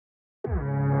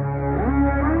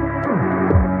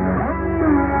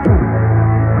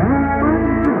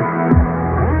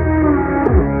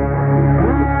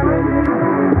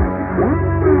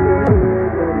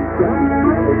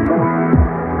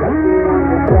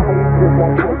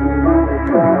Everything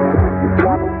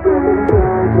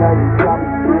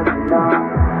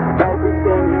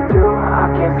you do, I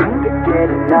can't seem to get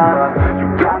enough. You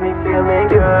got me feeling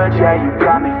good, yeah, you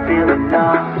got me feeling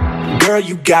numb. Girl,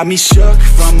 you got me shook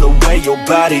from the way your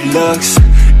body looks.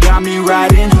 Got me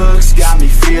riding hooks, got me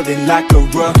feeling like a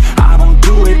rook. I don't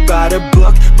do it by the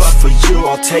book, but for you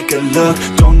I'll take a look.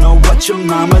 Don't know what your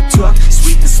mama took,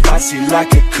 sweet and spicy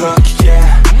like a cook,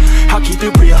 yeah. I'll keep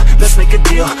it real, let's make a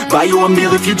deal. Buy you a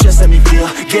meal if you just let me feel.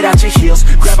 Get out your heels,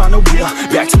 grab on the wheel.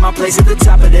 Back to my place at the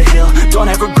top of the hill. Don't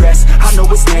have regrets, I know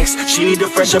what's next. She need to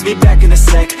fresh, I'll be back in a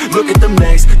sec. Look at them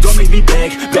legs, don't make me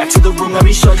beg. Back to the room, let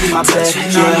me show you my bed.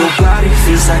 Touching on your body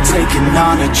feels like taking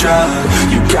on a drug.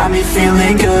 You got me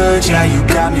feeling good, yeah, you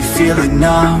got me feeling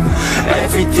numb.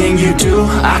 Everything you do,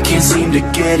 I can't seem to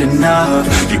get enough.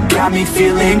 You got me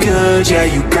feeling good, yeah,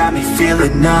 you got me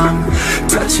feeling numb.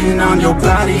 Touching on your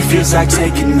body feels like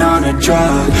taking on a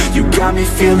drug. You got me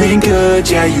feeling good,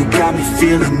 yeah, you got me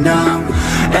feeling numb.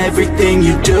 Everything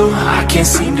you do, I can't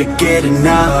seem to get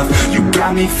enough. You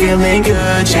got me feeling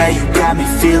good, yeah, you got me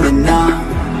feeling numb.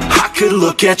 I could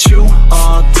look at you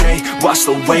all day, watch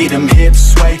the way them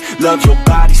hips sway. Love your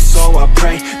body so I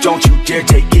pray, don't you dare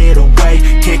take it away.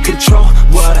 Can't control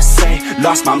what I say,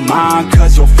 lost my mind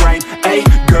cause your frame. Hey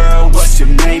girl, what's your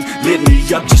name? Lit me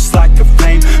up just like a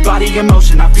flame. Body in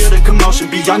motion, I feel the commotion.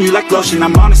 Beyond you like lotion,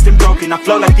 I'm honest and broken. I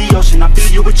flow like the ocean, I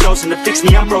feel you were chosen to fix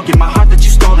me, I'm broken. My heart that you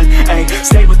stolen, hey.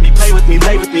 Stay with me, play with me,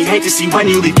 lay with me. Hate to see when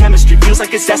you leave, chemistry feels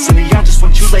like it's destiny. I just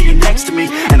want you laying next to me,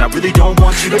 and I really don't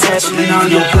want you to touch me. On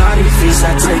your body feels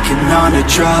like taking on a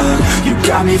drug. You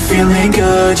got me feeling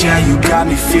good, yeah, you got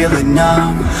me feeling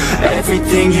numb.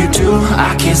 Everything you do,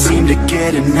 I can't seem to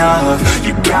get enough.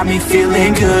 You got me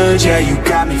feeling good, yeah, you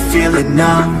got me feeling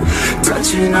numb.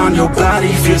 Touching on your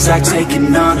body feels like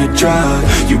taking on a drug.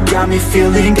 You got me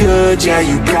feeling good, yeah,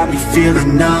 you got me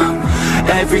feeling numb.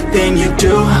 Everything you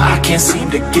do, I can't seem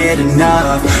to get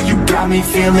enough. You got me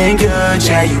feeling good,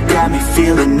 yeah, you got me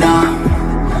feeling numb.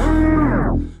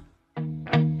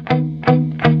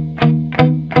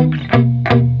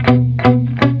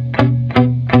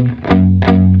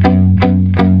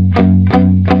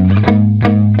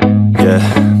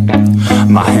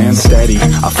 My hands steady,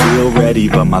 I feel ready,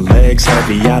 but my legs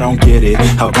heavy, I don't get it.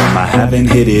 How come I haven't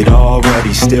hit it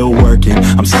already? Still working,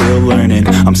 I'm still learning,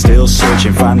 I'm still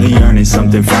searching. Finally earning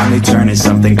something, finally turning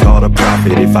something called a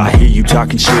profit. If I hear you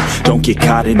talking shit, don't get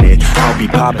caught in it. I'll be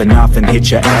popping off and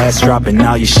hit your ass, dropping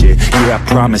all your shit. Yeah, I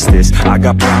promise this, I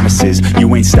got promises.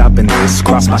 You ain't stopping this,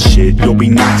 cross my shit, you'll be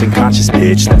knocked unconscious,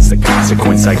 bitch. That's the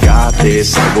consequence, I got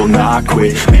this, I will not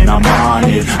quit. Man, I'm on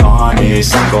it,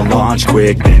 honest. I'm gon' launch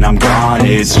quick, then I'm gone.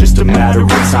 It's just a matter of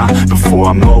time before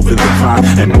I'm over the climb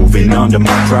and moving under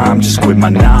my prime. Just quit my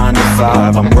 9 to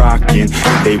 5, I'm rocking,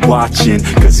 and they watching,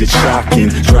 cause it's shocking.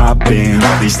 Dropping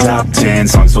all these top 10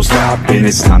 songs, so stopping.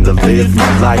 It's time to live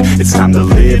my life, it's time to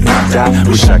live, not die.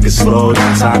 Wish I could slow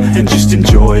down time and just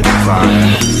enjoy the climb.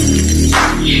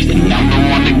 And I'm the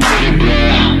one to get it, bro.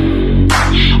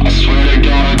 I swear to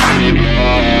God I did it,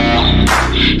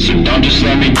 bro. So don't just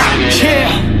let me get it.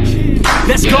 Yeah,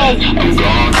 let's go. I'm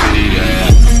gon' get it, yeah.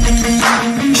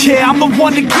 Yeah, I'm the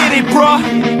one to get it, bruh.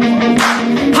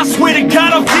 I swear to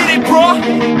God I'll get it, bruh.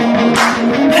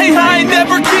 Hey, I ain't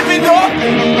never giving up.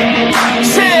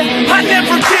 Yeah, I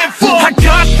never give up. I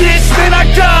got this, man, I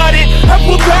got it. I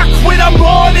will not quit, I'm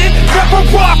on it. Never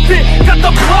rock it. Got the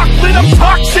block lit, I'm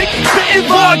toxic. Spitting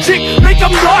logic, make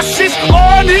them nauseous.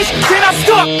 Honest, then I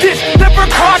stop this. Never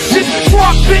cautious,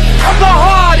 drop it. I'm the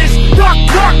hardest. Knock,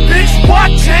 knock, bitch,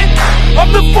 watch it. I'm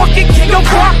the fucking king of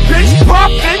rock, bitch.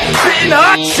 Poppin', spitting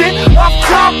hot shit. I'm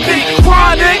topic,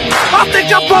 chronic. I think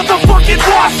I'm motherfucking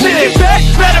lost it. Back,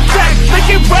 matter of fact,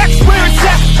 making racks where it's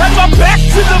at. Had my back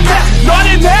to the mat, not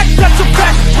an act, that's a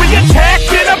fact. We attack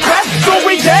in a back, don't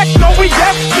react, no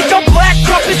react. Think I'm black,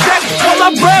 off his back. While I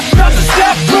rap, not a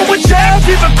step, throw a jab,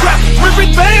 give a crap. We're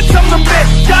advanced, I'm the man.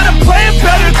 Got a plan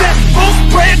better than most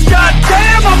brands.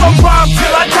 Goddamn, I'm a rhyme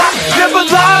till I die. Never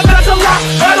lie, that's a lie.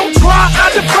 I don't try, I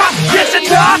defy. Yes, and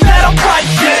die, that I'm right,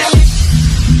 yeah.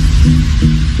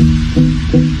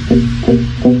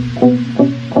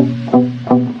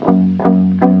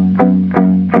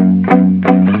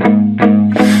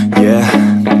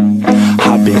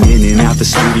 The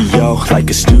studio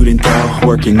like a student though,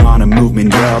 working on a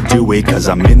movement, yeah, I'll do it cause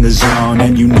I'm in the zone.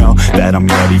 And you know that I'm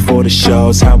ready for the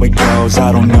shows. How it goes,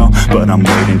 I don't know, but I'm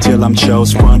waiting till I'm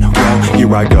chose. Front row,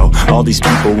 here I go. All these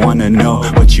people wanna know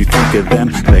what you think of them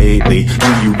lately.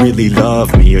 Do you really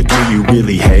love me or do you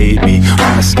really hate me?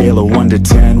 On a scale of 1 to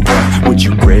 10, what would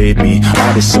you grade me?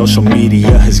 All this social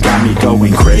media has got me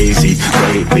going crazy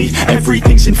lately.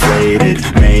 Everything's inflated,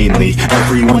 man, mainly.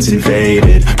 Everyone's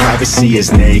invaded, privacy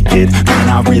is naked. Man,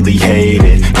 I really hate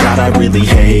it, God, I really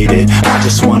hate it. I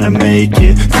just wanna make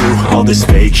it through all this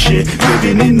fake shit.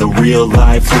 Living in the real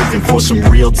life, living for some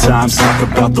real times. Talk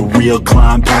about the real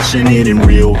climb, passionate in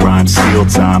real rhymes. Steal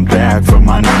time back from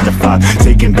my 9 to 5,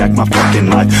 taking back my fucking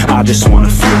life. I just wanna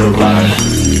feel alive.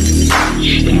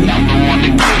 And I'm the one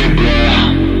to get it, bro.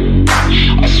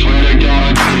 I swear to God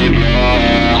I get it, bro.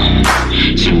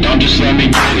 So don't just let me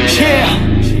get it. Yeah,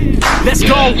 let's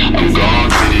go. I'm gonna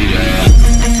get it, yeah.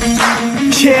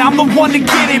 Yeah, I'm the one to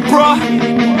get it, bro.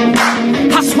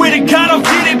 I swear to God I'll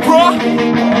get it, bro.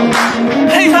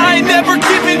 Hey, I ain't never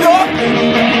giving up.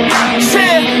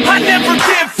 Yeah, I never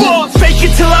give up. Fake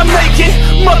it till I make it.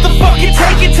 Motherfucking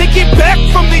take it back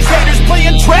from these haters.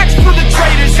 Playing tracks for the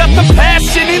traitors. Got the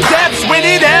passion and that's when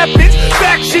it happens.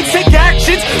 Factions take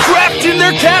actions, drafting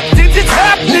their captains. It's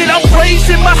happening, I'm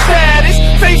raising my status,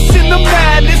 facing the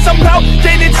madness. I'm out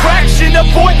gaining traction,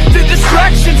 avoid the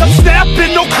distractions. I'm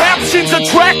snapping, no captions,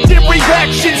 attracting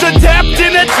reactions.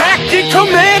 Adapting, attacking,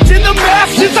 commanding the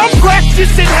masses. I'm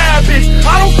practicing habits,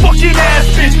 I don't fucking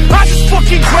ask it, I just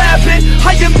fucking grab it.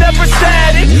 I am never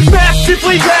static,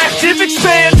 massively active,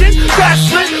 expanding,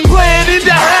 backslid, planning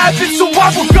to have it. So I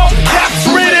will go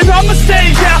capture it and I'ma stay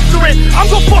after it. I'm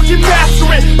gonna fucking master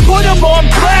it, put them on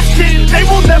blast it. They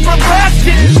will never last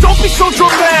it, don't be so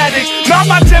dramatic. Not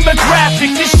my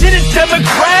demographic, this shit is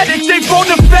democratic. They vote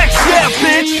effects, yeah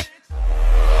bitch.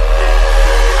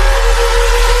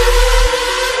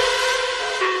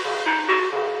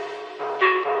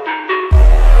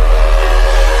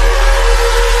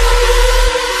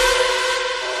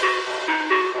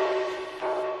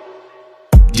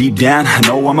 Deep down, I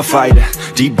know I'm a fighter.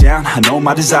 Deep down, I know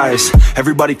my desires.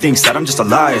 Everybody thinks that I'm just a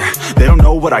liar. They don't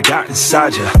know what I got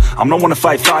inside ya. I'm the one to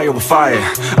fight fire with fire.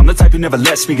 I'm the type who never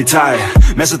lets me get tired.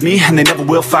 Mess with me and they never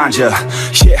will find ya.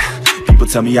 Yeah, people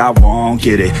tell me I won't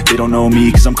get it. They don't know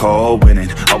me cause I'm cold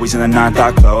winning. Always in the 9th,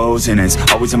 I closing. It's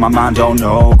always in my mind, don't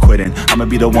know quitting. I'ma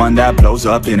be the one that blows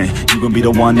up in it. You gon' be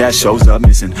the one that shows up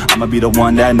missing. I'ma be the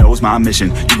one that knows my mission.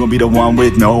 You gon' be the one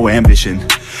with no ambition.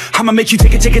 I'ma make you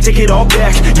take it all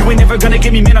back. You ain't never gonna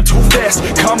get me, man, I'm too fast.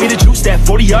 Call me the juice, that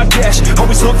 40-yard dash.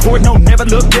 Always look forward, no, never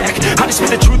look back. I just spit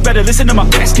the truth, better listen to my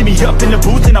facts. Get me up in the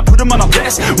booth and I put them on a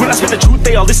blast. When I spit the truth,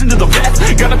 they all listen to the facts.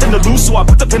 Got nothing to lose, so I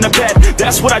put the pen to bed.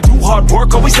 That's what I do, hard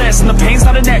work always lasts. And the pain's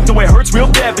not an act, no, it hurts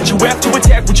real bad. But you have to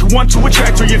attack what you want to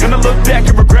attract, or you're gonna look back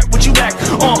and regret what you lack.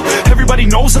 Everybody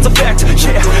knows that's a fact.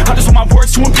 Yeah, I just want my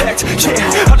words to impact.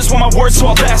 Yeah, I just want my words to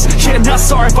all last. Yeah, not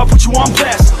sorry if I put you on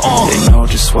blast. They know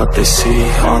just what they see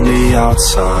on the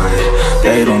outside.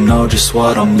 They don't know just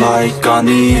what I'm like on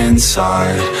the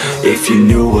inside. If you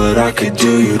knew what I could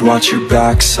do, you'd watch your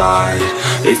backside.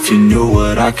 If you knew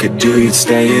what I could do, you'd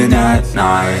stay in at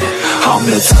night. I'm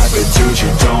the type of dude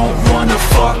you don't wanna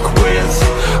fuck with.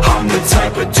 I'm the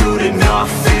type of dude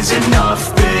enough is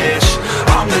enough, bitch.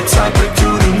 I'm the type of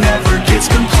dude who never gets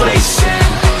complacent.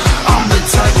 I'm the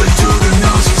type of dude who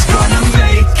knows he's gonna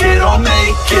make it, I'll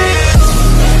make it.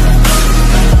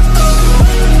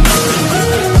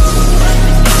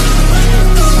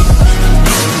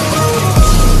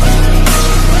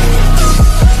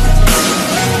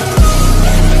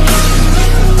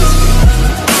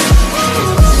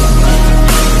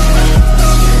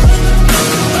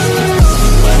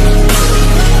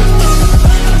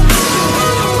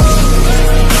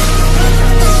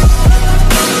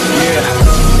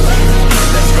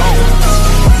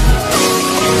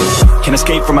 Can't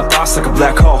escape from my thoughts like a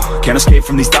black hole. Can't escape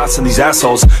from these thoughts and these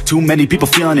assholes. Too many people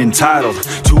feeling entitled.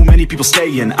 Too many people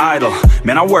staying idle.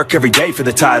 Man, I work every day for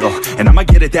the title, and I'ma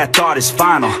get it, that thought is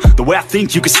final. The way I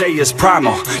think you could say is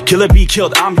primal. Kill or be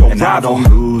killed, I'm your rival. I don't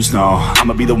lose, no.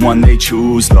 I'ma be the one they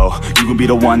choose, though. You gon' be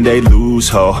the one they lose,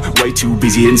 ho. Way too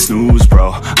busy hitting snooze,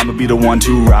 bro. I'ma be the one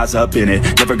to rise up in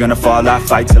it. Never gonna fall, I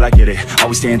fight till I get it.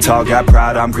 Always staying tall, got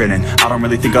pride, I'm grinning. I don't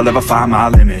really think I'll ever find my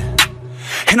limit.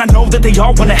 And I know that they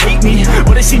all wanna hate me,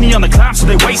 but they see me on the climb, so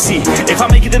they wait, see. If I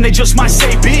make it, then they just might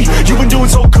say, B, you been doing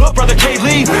so good, brother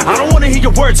K-Lee. I don't wanna hear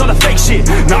your words on the fake shit.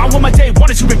 Now I want my day,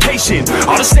 wanted to be patient.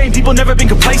 All the same people, never been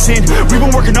complacent. We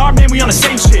been working hard, man, we on the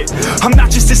same shit. I'm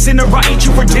not just a sinner, I ate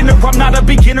you for dinner. I'm not a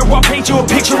beginner, I'll paint you a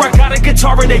picture. I got a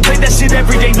guitar and they play that shit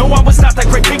every day. No, I was not that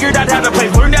great, figured out how to play.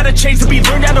 Learned how to change the beat,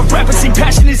 learned how to rap and sing.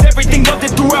 Passion is everything, loved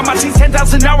it throughout my teens.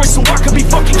 10,000 hours, so I could be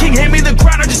fucking king. Hand me the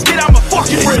crown, or just get out my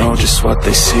fucking ring. They know just what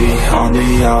they see on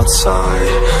the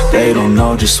outside. They don't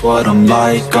know just what I'm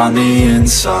like on the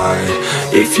inside.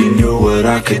 If you knew what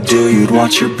I could do, you'd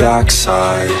watch your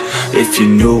backside. If you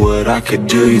knew what I could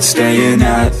do, you'd stay in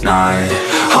at night.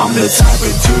 I'm the type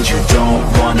of dude you don't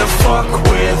wanna fuck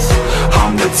with.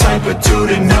 I'm the type of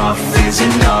dude enough is is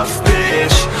enough,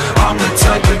 bitch. I'm the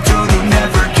type of dude who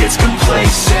never gets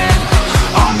complacent.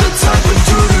 I'm the type of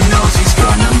dude who knows he's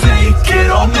gonna make it,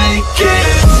 I'll make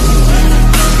it.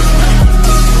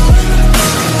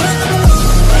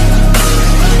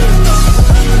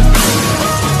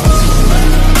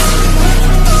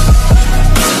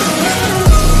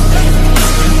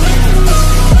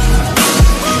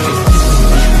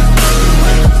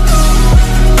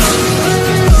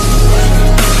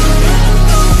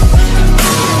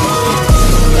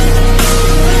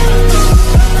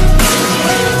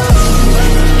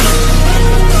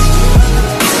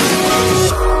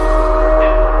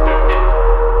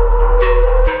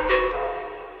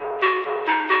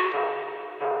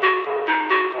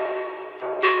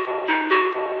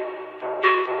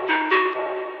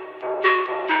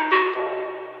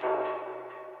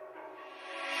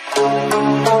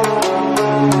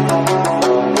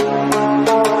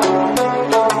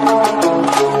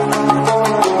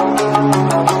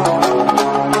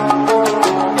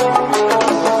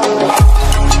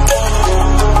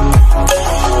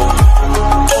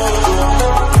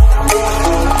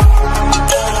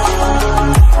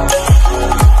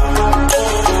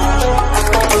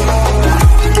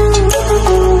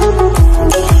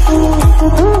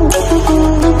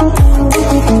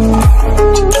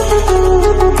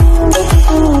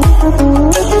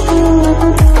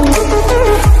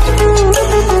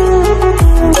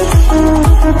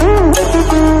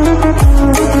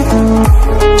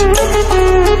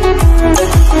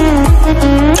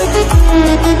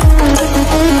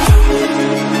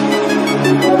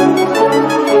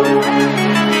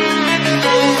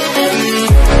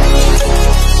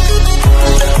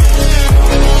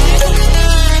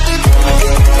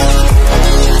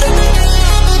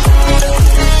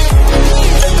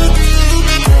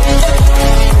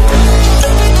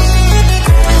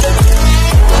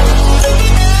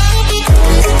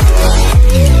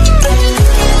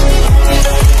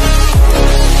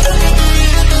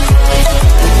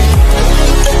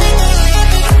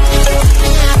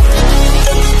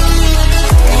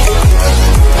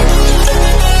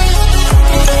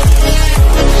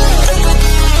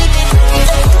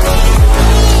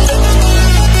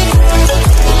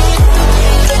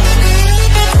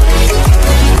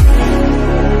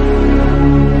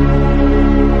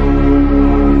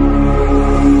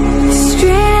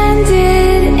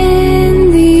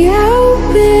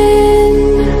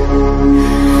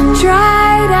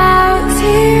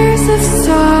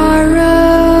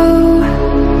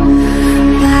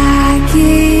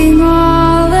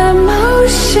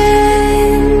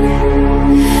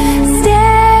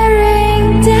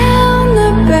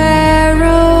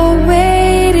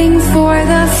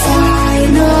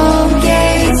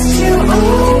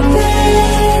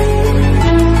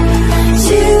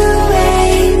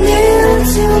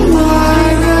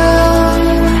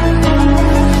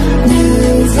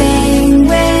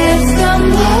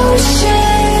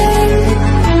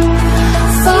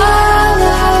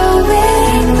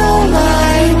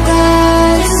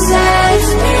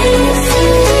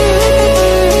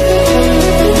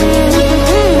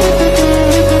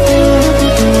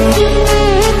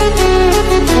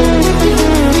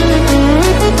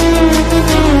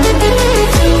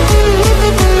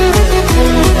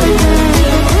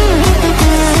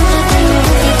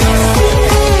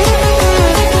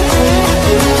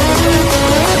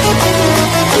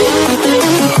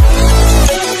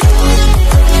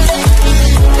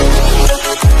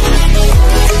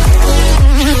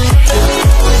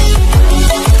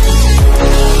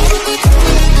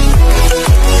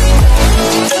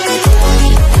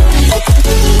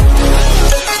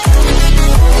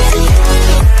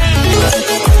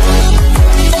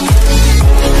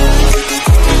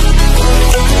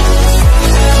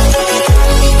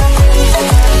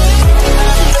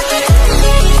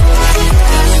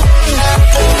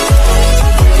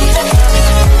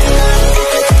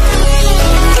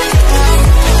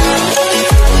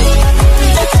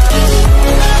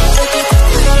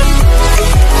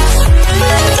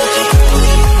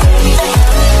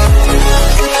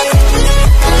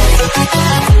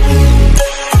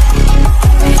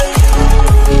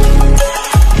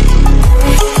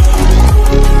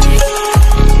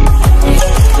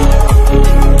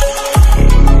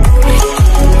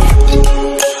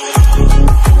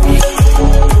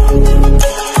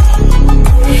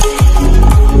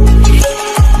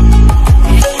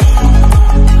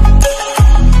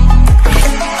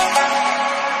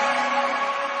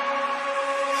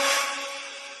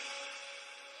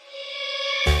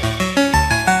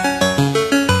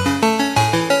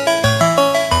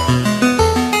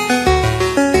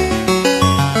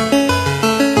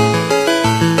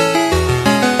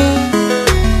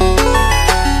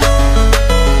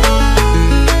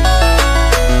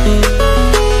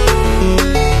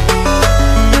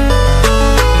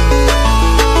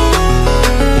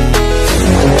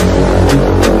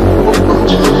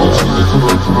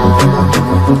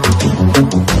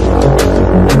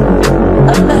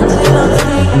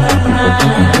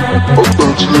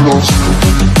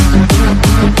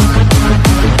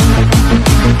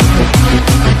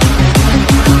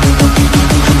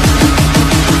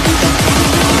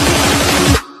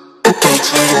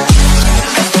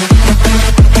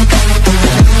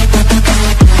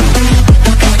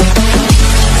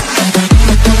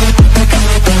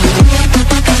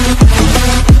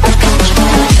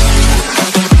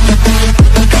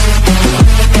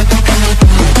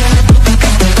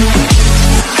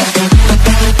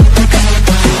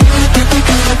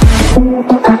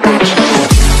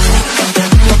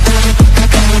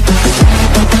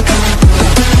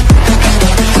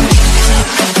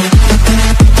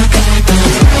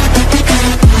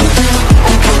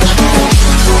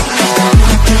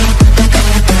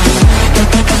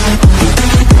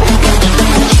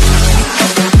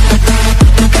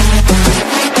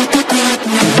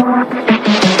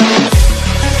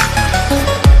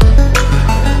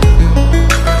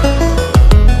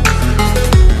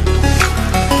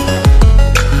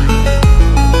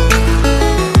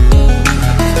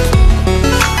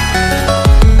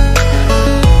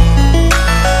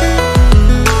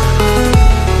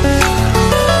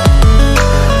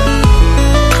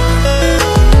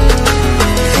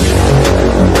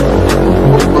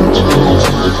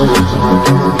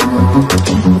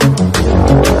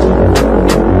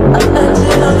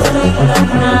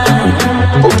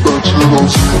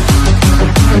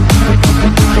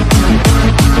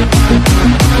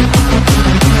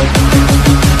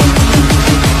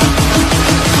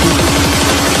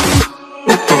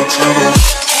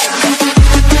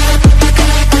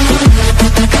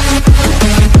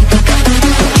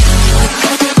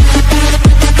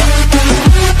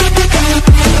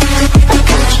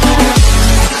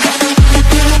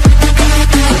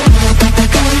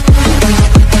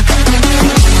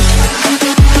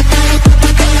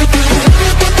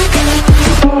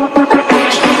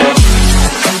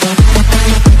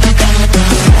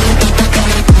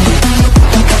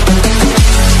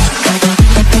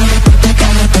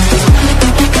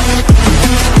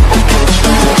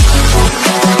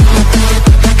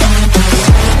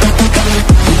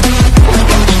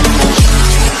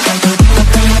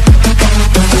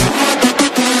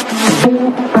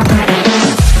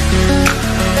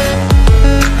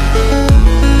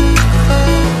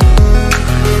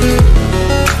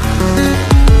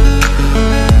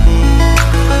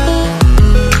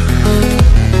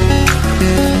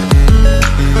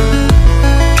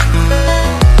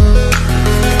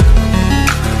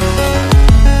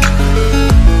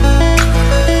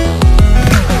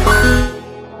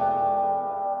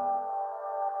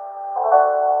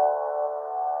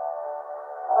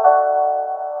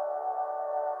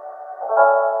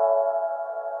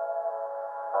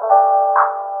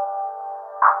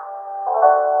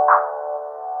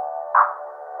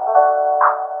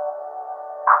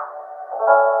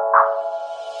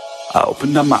 I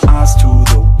open up my eyes to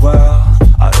the world,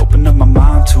 I open up my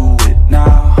mind to it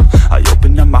now. I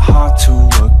open up my heart to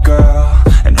a girl,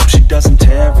 and hope she doesn't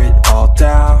tear it all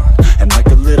down. And like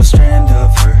a little strand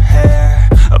of her hair,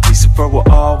 a piece of her will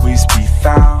always be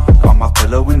found on my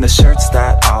pillow in the shirts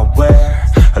that I wear.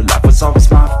 Her laugh was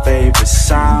always my favorite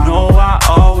sound. You know I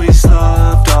always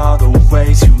loved all the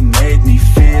ways you made me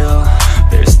feel.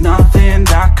 There's nothing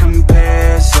that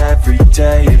compares. Every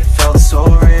day it felt so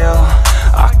real.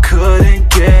 I couldn't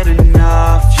get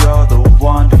enough. You're the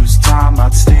one whose time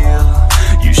I'd steal.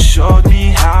 You showed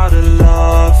me how to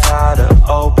love, how to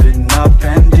open up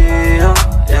and deal,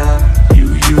 yeah.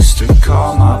 You used to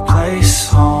call my place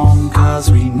home,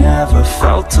 'cause we never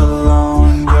felt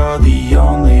alone. You're the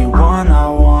only one I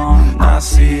want,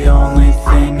 that's the only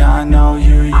thing I know.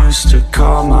 You used to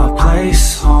call my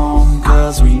place home,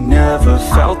 'cause we never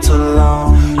felt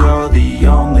alone. You're the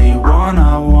only one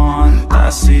I want,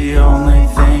 that's the only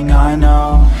thing I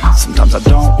know. Sometimes I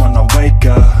don't wanna wake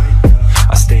up,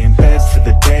 I stay in bed for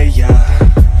the day, yeah.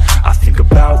 I think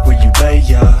about where you lay,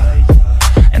 yeah,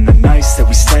 and the nights that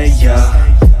we stay, yeah.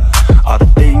 All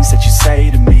the things that you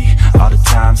say to me, all the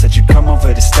times that you come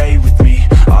over to stay with me,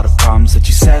 all the problems that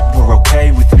you said were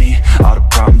okay with me, all the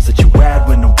problems that you had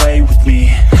went away with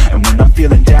me. And when I'm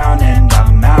feeling down and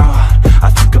I'm out, I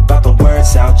think about the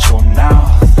words out your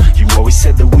mouth. You always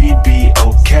said that we'd be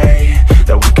okay,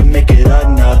 that we could make it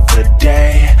another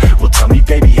day. Well, tell me,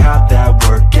 baby, how'd that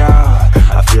work out?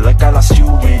 I feel like I lost you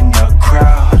in a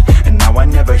crowd, and now I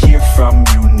never hear from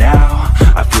you now.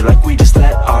 I feel like we just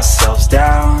let ourselves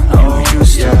down. You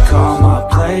used to call my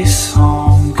place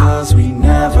home, 'cause we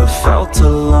never felt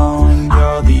alone.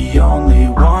 You're the only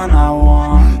one I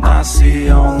want, that's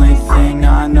the only thing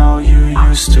I know. You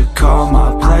used to call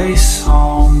my place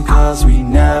home, 'cause we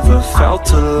never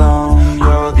felt alone.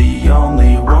 You're the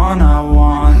only one I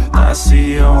want, that's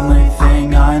the only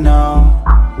thing I know.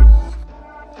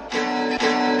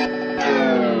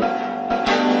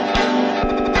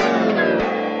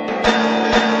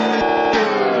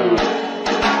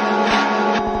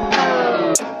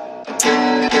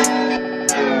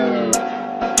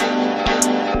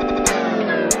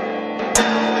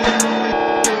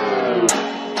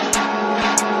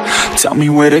 Tell me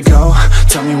where to go,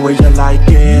 tell me where you like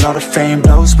it. All the fame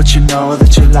blows, but you know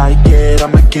that you like it.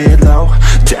 I'ma get low,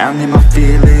 down in my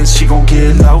feelings. She gon'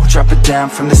 get low, drop it down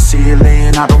from the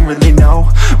ceiling. I don't really know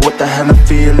what the hell I'm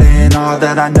feeling. All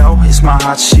that I know is my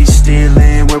heart she's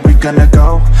stealing. Where we gonna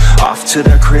go? Off to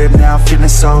the crib now, feeling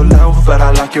so low, but I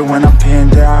like it when I'm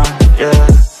pinned down, yeah.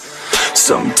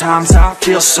 Sometimes I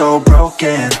feel so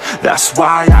broken, that's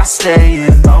why I stay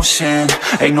in motion.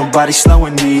 Ain't nobody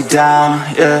slowing me down,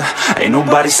 yeah. Ain't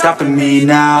nobody stopping me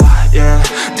now, yeah.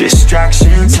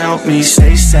 Distractions help me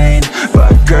stay sane,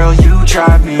 but girl, you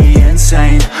drive me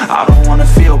insane. I don't wanna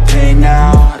feel pain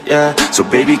now, yeah. So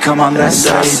baby, come on, let's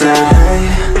say that,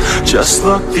 hey, just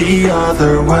look the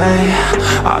other way.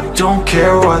 I don't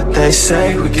care what they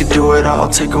say. We could do it all,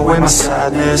 take away my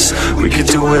sadness. We could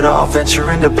do it all,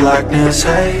 venture into blackness.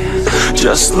 Hey,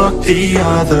 just look the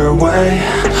other way.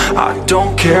 I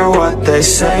don't care what they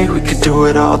say. We could do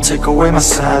it all, take away my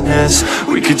sadness.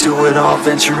 We could do it all,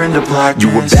 venture into blackness. You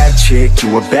a bad chick,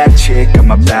 you a bad chick. I'm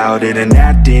about it, an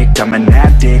addict, I'm an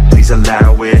addict. Please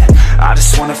allow it. I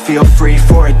just wanna feel free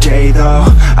for a day though.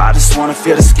 I just wanna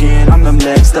feel the skin on them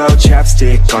legs though.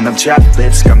 Chapstick on them chapped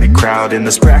lips, got me crowding.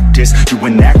 Let's practice, you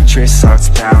an actress, heart's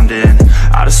pounding.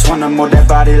 I just wanna mold that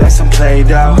body like some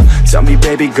Play-Doh. Tell me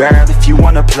baby girl if you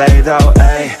wanna play though.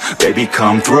 Hey, baby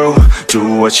come through,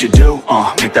 do what you do,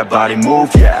 make that body move,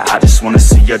 yeah. I just wanna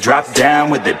see you drop down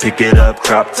with it. Pick it up,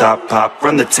 crop top, pop,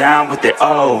 run the town with it,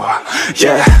 oh,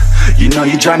 yeah. You know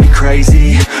you drive me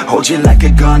crazy. Hold you like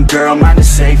a gun, girl, mind the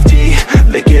safety.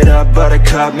 Lick it up,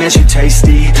 buttercup, man, you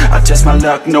tasty. I test my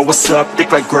luck, know what's up,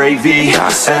 thick like gravy. I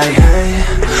say, hey,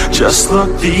 just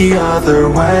look the other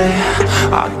way.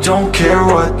 I don't care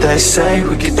what they say.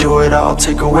 We could do it all,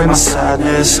 take away my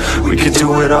sadness. We could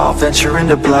do it all, venture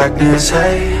into blackness.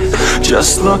 Hey,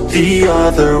 just look the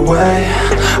other way.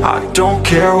 I don't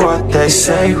care what they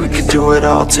say. We could do it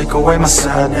all, take away my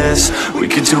sadness. We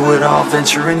could do it all,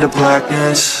 venture into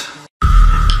blackness.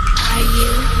 Are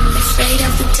you afraid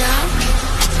of the dark?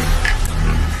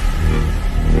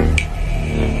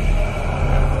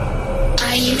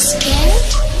 Are you scared?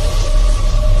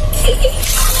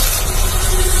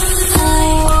 I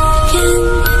can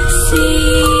see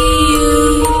you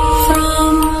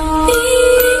from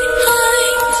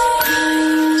behind.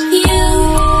 You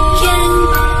can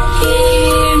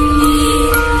hear me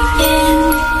in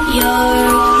your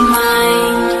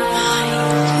mind.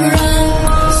 Run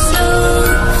so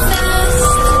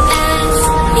fast as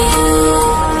you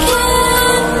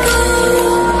can go.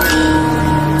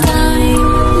 Time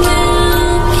will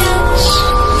catch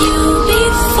you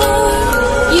before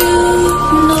you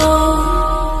know.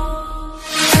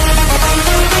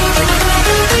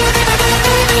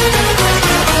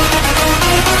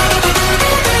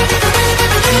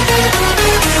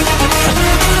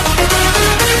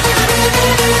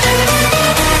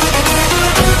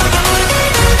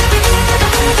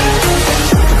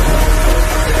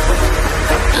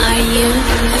 Are you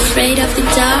afraid of the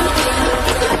dark?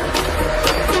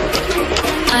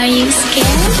 Are you scared?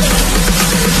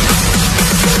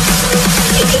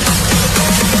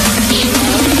 You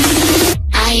know,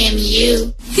 I am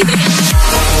you.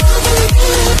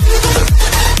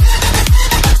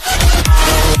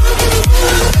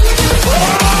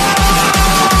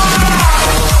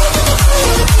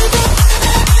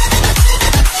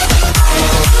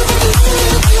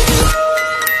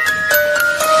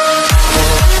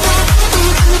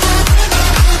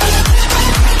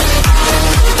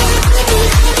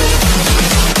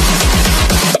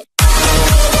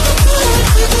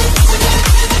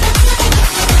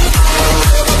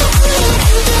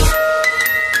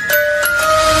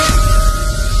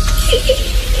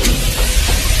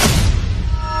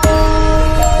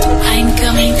 I'm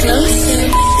coming closer.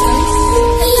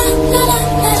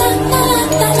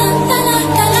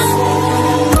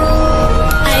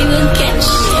 I will catch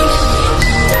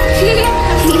you.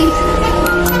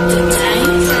 The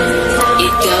time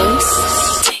it goes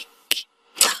tick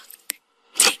tock,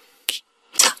 tick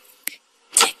tock,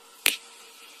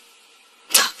 tick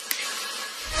tock.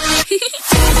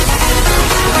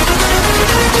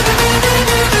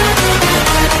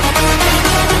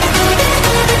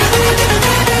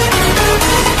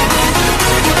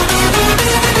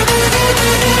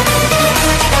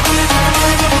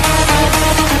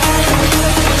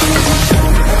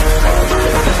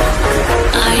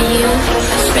 Are you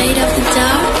afraid of the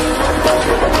dark?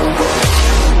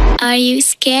 Are you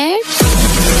scared?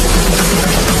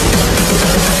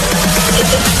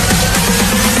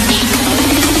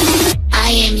 I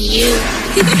am you.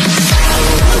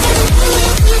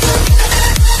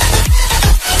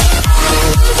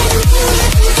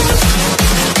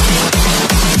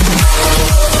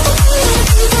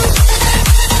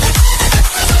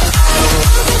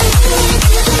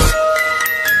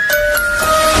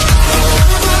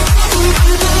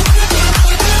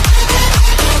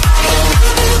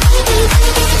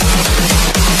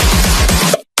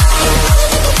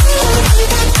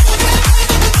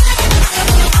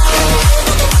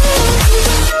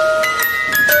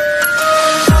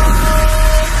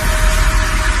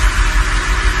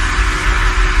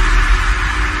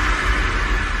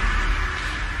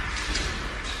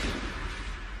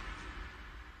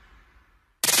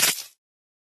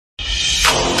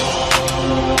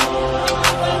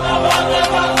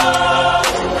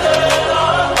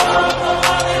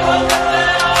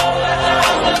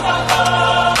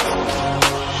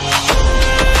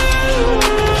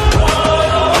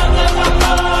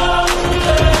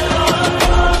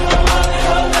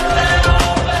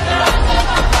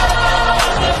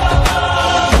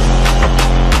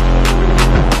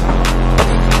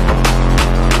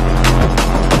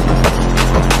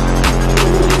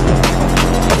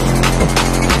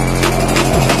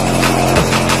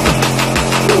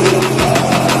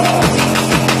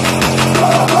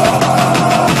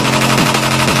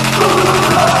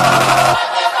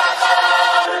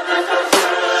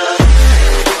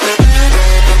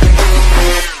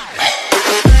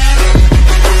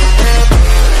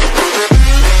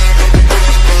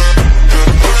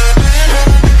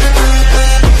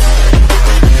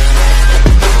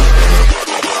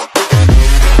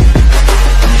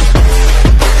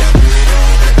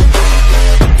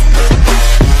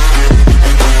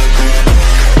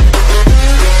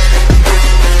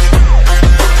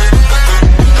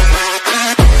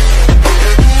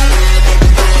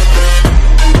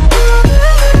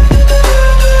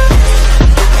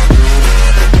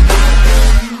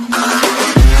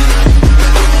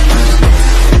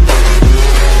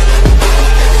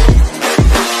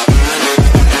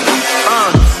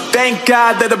 thank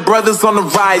God that the brothers on the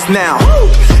rise now.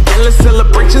 Endless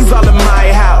celebrations all in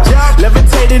my house.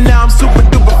 Levitating now, I'm super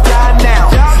duper fly now.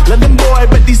 London boy,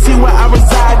 but DC where I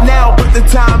reside now. Put the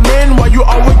time in while you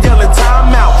always yelling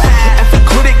time out. And to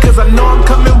quit it, cause I know I'm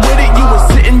coming with it. You were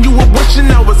sitting, you were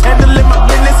wishing I was handling my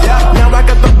business. Now I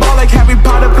got the ball like Harry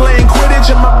Potter playing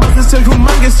Quidditch. And my business is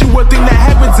humongous, you would think that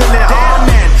happens in it. Oh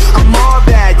man, I'm all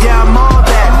that, yeah, I'm all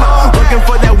that. Working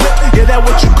for that whip, yeah, that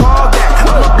what you call that.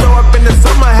 I'ma blow up in the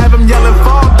summer, have them yelling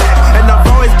fall back. And I've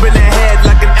always been ahead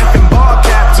like an effing ball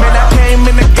cap. Man, I came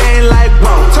in the game like,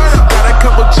 whoa. Got a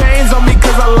couple chains on me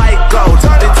cause I like gold.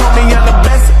 They told me I'm the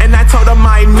best and I told them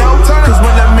I know. Cause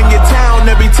when I'm in your town,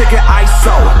 every ticket I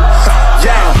sold.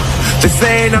 Yeah, they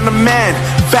saying I'm the man.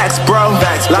 Facts, bro.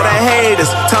 Lot of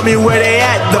haters, tell me where they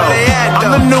at though.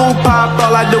 I'm the new pop,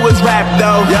 all I do is rap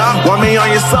though. Want me on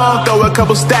your song, throw a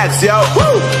couple stacks, yo.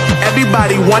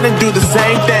 Everybody wanna do the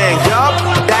same thing.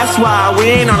 That's why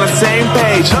we ain't on the same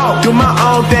page. Do my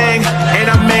own thing, and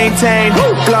I maintain.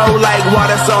 Flow like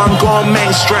water, so I'm going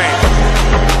mainstream.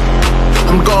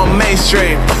 I'm going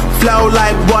mainstream. Flow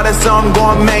like water, so I'm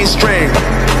going mainstream.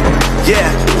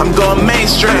 Yeah, I'm going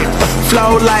mainstream.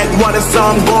 Flow like water, so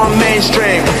I'm going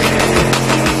mainstream.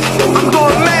 I'm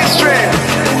going mainstream.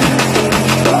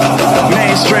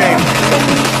 Mainstream.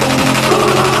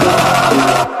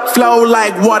 Flow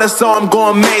like water, so I'm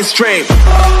going mainstream.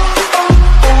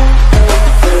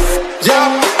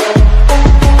 Yeah.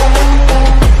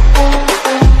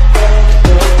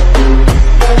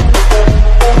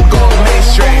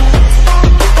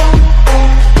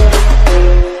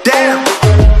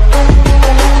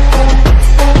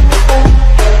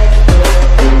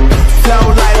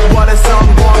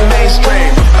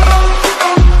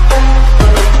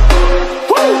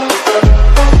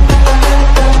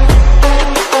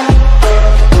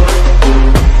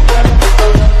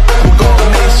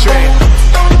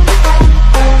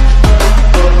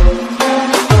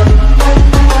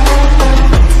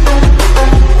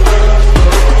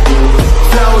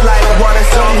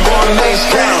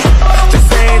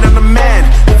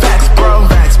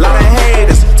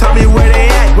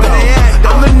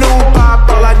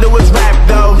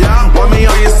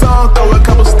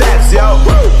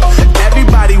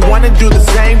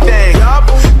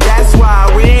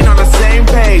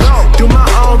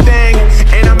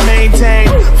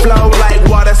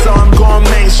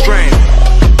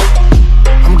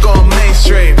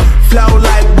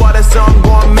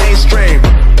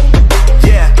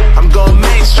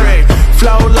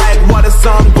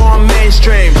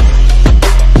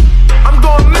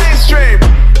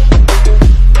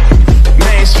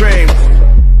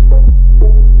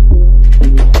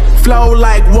 Flow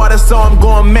like water, so I'm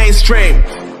going mainstream.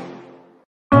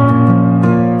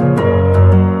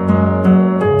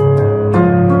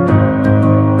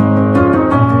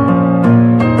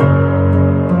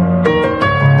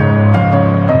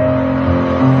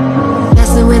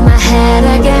 Messing with my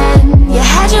head again. You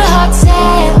had your heart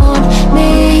set on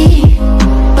me,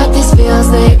 but these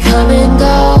feels, they come and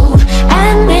go,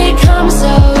 and they come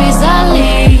so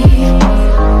easily.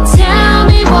 Tell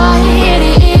me what it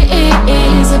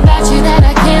is about you that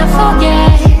I can't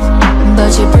forget, but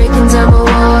you're breaking down my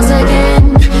walls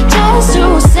again, just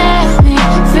to set me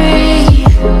free.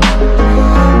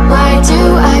 Why do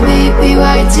I, baby,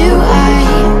 why do I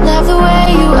love the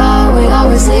way you always,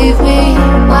 always leave me?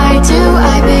 Why do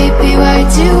I, baby, why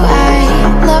do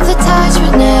I love the touch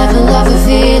but never love the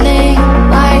feeling?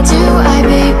 Why do I,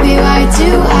 baby, why do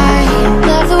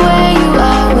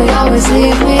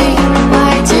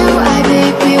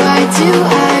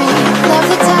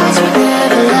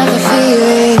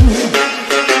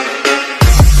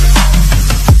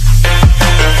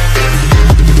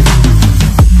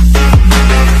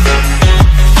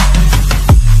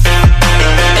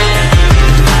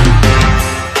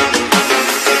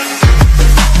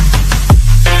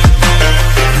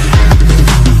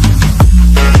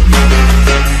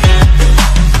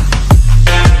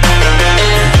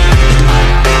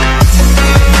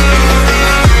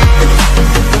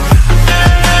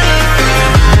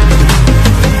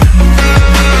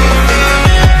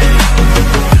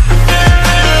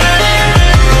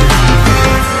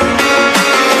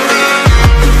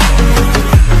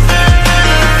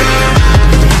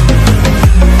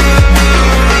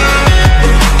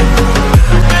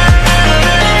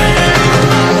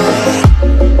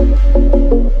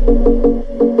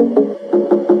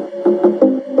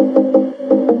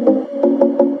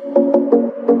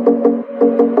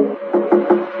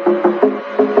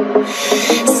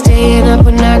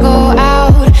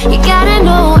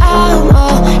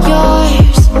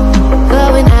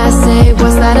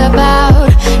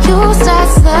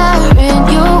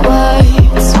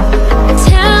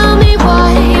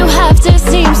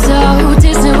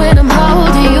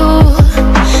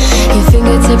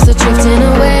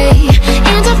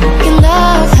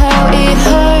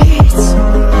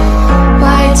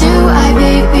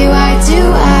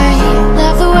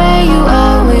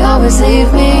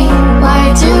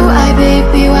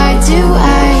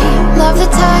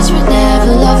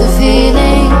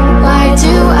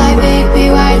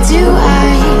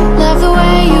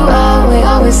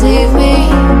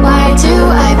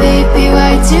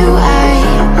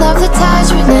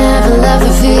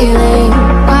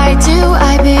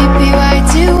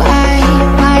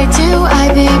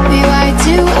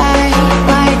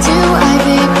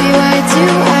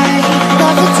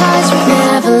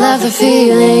the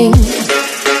feeling.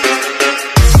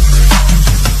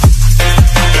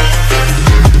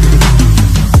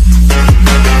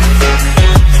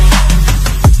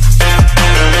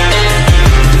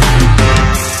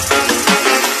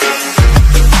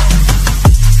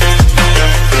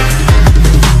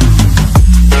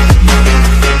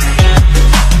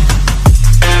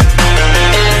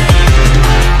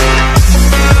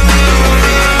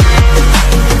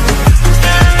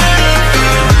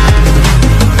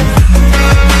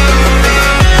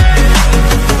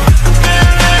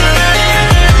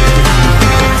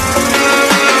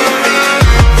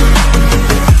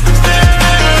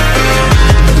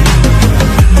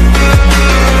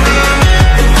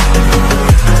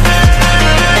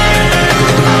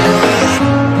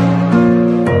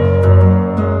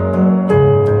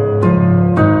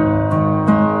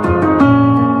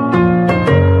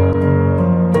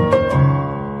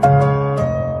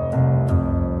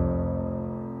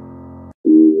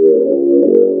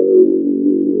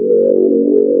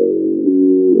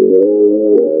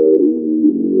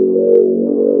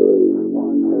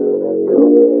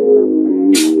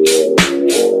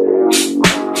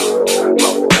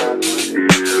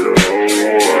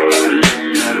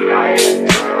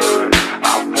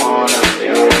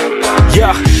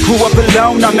 Grew up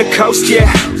alone on the coast, yeah.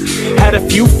 Had a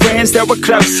few friends that were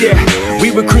close, yeah. We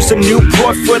would cruise to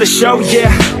Newport for the show, yeah.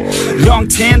 Long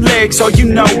tan legs, oh you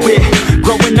know it.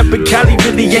 Growing up in Cali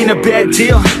really ain't a bad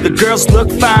deal. The girls look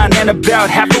fine and about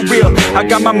half a real. I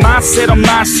got my mind set on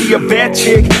mine, she a bad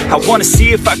chick. I wanna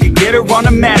see if I could get her on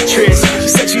a mattress. She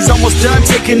said she's almost done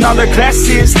taking all her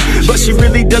classes, but she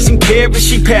really doesn't care if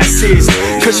she passes,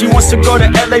 cause she wants to go to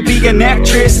LA, be an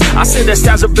actress. I said that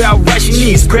sounds about right, she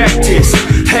needs practice.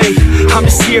 Hey, I'm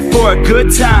just here for a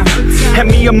good time. Had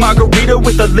me a margarita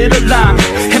with a little lime,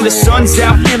 and the sun's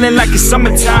out feeling like it's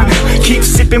summertime. Keep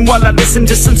sipping while I listen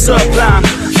to some Sublime.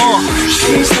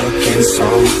 She's looking so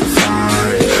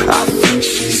fine, I think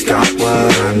she's got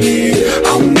what I need.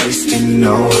 I'm wasting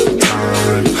no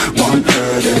time, want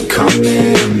her to come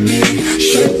into me.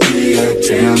 Should be a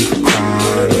damn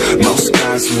crime, most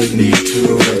guys would need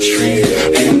to retreat.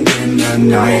 And in the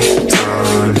night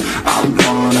time, I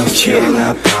wanna feel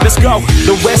that body. Let's go,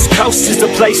 the West Coast is the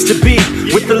place to be.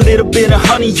 With a little bit of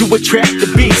honey you attract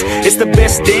the bees. It's the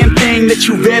best damn thing that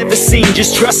you've ever seen.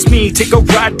 Just trust me, take a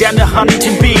ride down to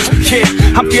Huntington Beach. Yeah,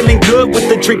 I'm feeling good with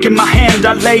the drink in my hand.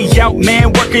 I lay out,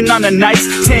 man, working on a nice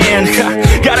tan.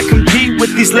 Gotta compete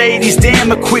with these ladies,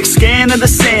 damn. A quick scan of the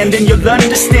sand and you'll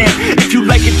understand. If you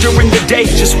like it during the day,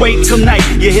 just wait till night.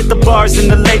 You hit the bars and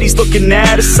the ladies looking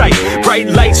out of sight. Bright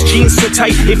lights, jeans so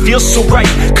tight, it feels so right.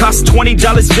 Cost $20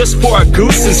 just for a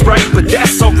goose and Sprite, but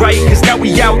that's alright, cause now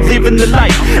we out living the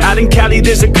life. Out in Cali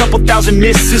there's a couple thousand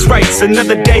Mrs. Rights.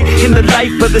 Another day in the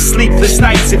life of the sleepless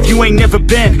nights. If you ain't never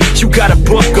been, you gotta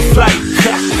book a flight.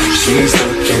 She's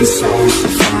looking so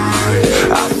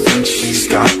fine, I think she's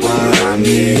got what I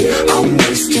need. I'm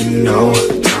wasting no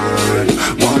time,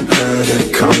 want her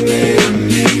to come into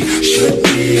me. Should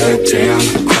be a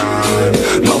damn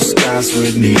crime, most guys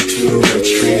would need to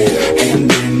retreat.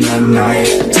 And in the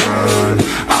night time,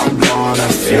 I wanna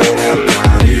feel that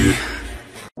body.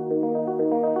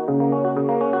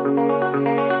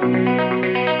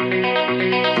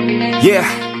 Yeah,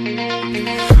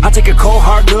 I take a cold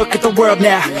hard look at the world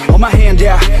now. Hold my hand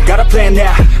out, got a plan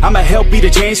now. I'ma help be the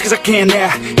change cause I can now.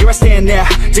 Here I stand now,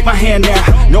 take my hand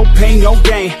now. No pain, no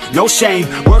gain, no shame.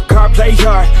 Work hard, play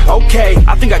hard, okay.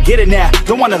 I think I get it now,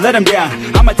 don't wanna let them down.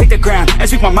 I'ma take the ground and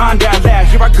speak my mind out loud.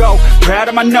 Here I go, proud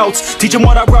of my notes. Teach them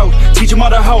what I wrote, teach them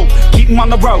all the hope. Keep them on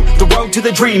the road to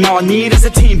the dream. All I need is a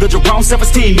team, build your own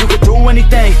self-esteem. You can do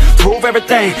anything, prove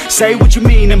everything. Say what you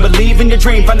mean and believe in your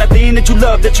dream. Find that thing that you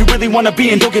love, that you really wanna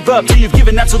be. And don't give up till you've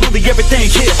given absolutely everything.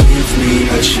 Yeah. Give me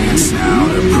a chance now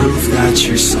to prove that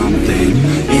you're something.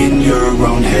 In your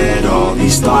own head, all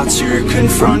these thoughts you're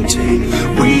confronting.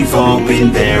 We've all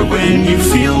been there when you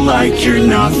feel like you're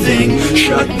nothing.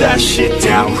 Shut that shit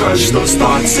down, crush those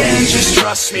thoughts and just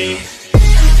trust me.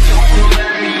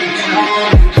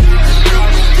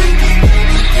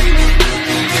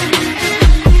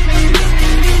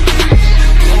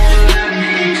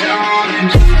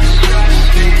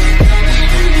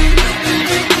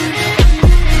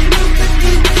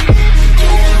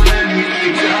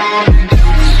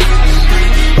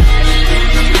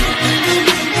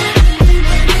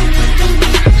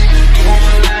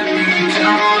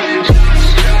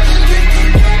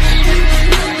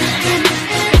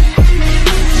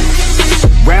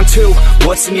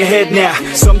 what's in your head now?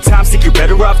 Sometimes think you're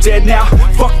better off dead now.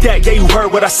 Fuck that, yeah, you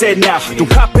heard what I said now. Don't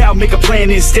cop out, make a plan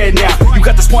instead now. You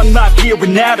got this one life here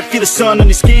and now, to feel the sun on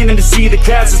your skin and to see the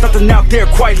clouds. There's nothing out there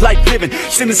quite like living.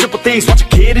 Simple, simple things, watch a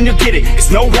kid and you'll get it.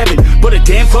 It's no heaven, but a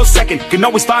damn close second. Can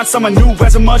always find someone new who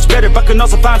has it much better, but can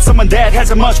also find someone that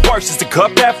has it much worse. Is the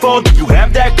cup that full? Do you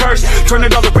have that curse? Turn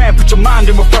it all around, put your mind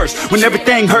in reverse. When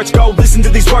everything hurts, go listen to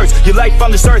these words. Your life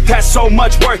on this earth has so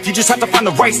much worth. You just have to find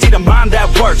the right state of mind that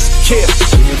works. Yeah.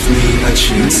 Give me a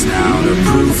chance now to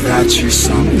prove that you're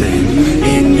something.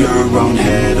 In your own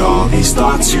head, all these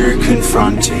thoughts you're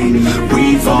confronting.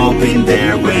 We've all been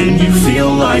there when you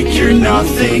feel like you're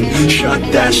nothing. Shut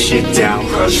that shit down,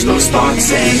 crush those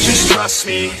thoughts and just trust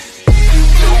me.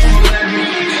 Don't let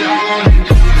me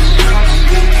down.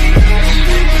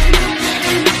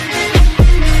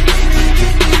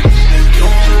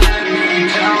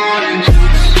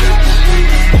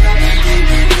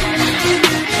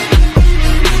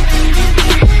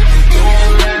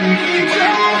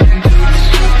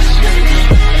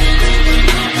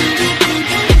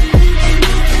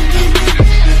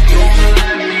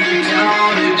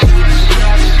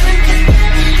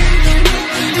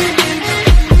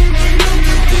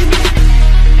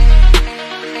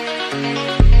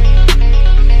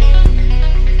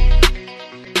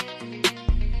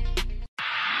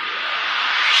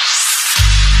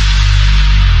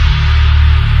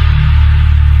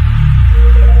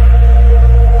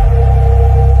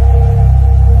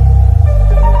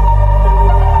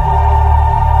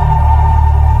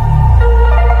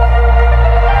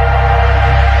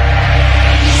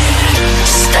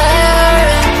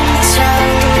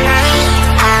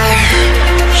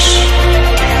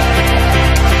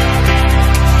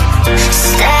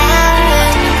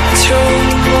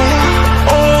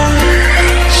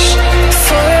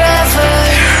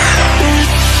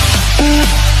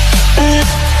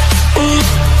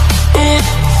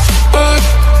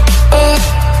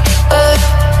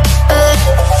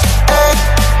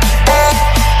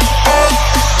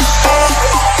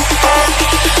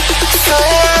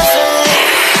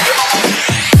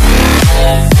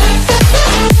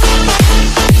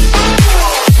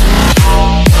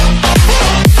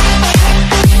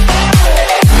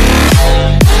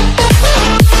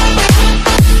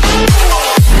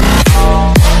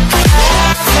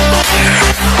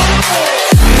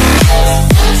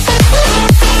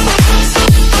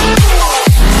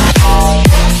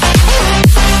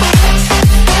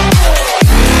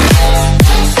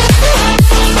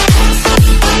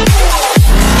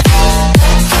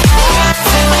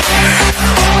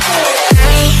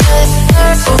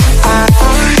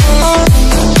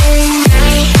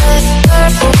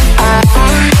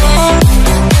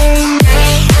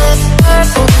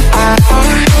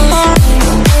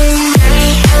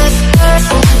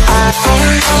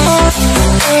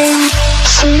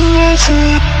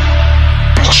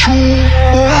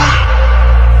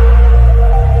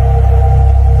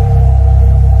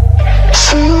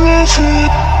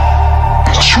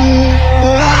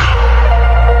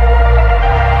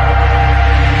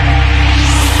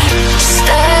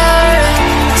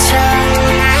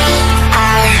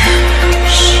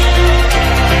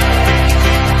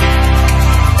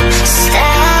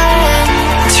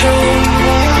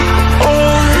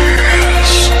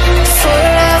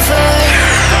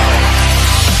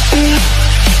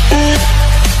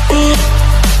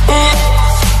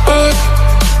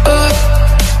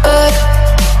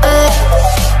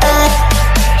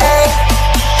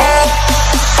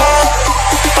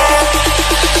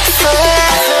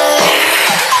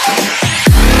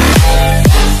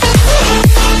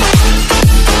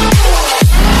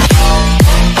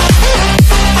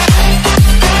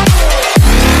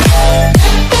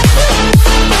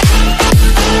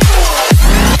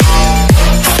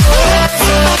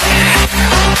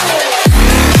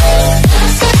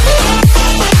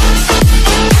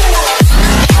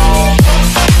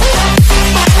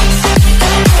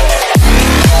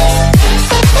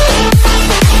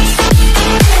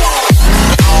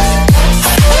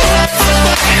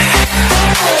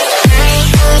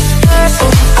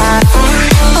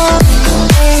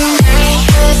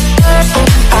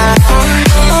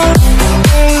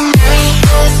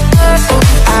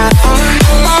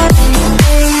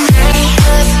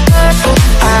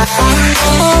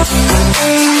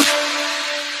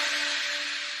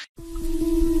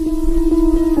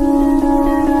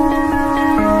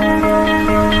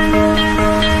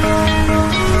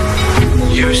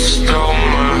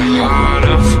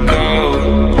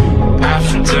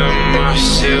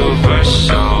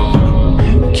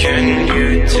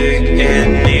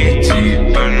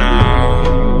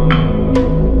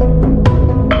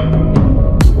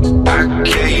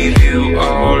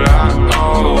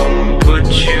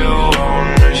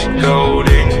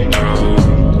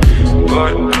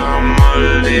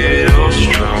 little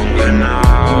stronger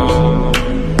now.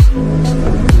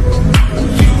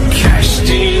 You cashed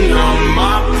in on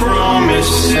my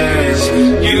promises.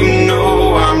 You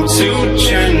know I'm too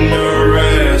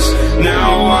generous.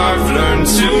 Now I've learned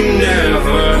to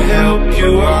never help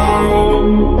you out.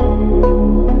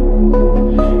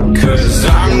 'Cause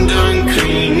I'm done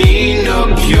cleaning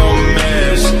up your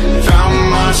mess. Found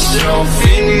myself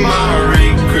in my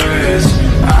regrets.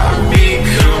 I've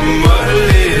become a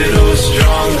little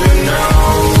stronger now.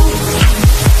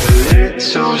 A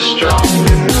little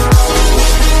stronger now.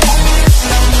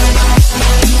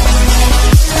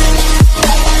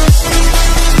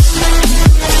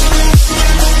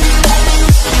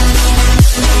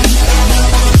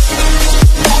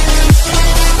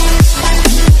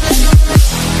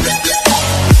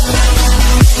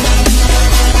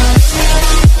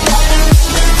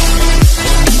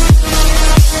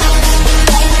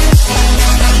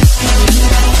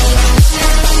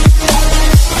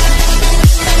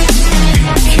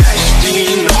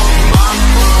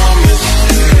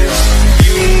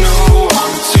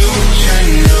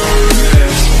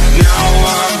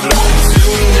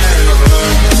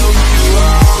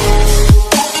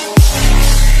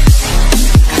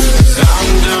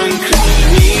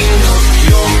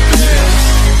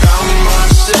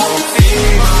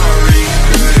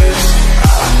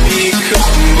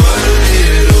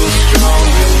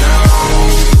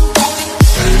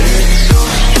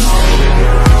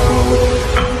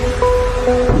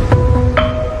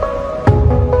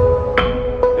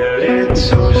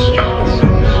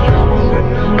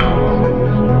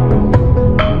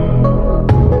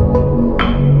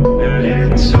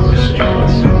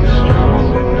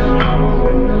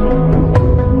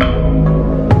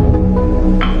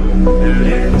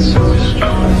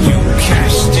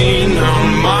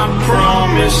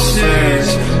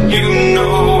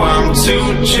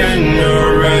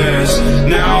 Generous.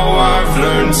 Now I've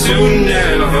learned to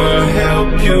never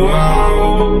help you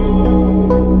out.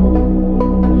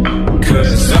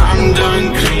 'Cause I'm done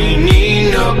cleaning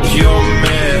up your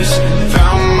mess.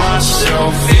 Found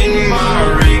myself in my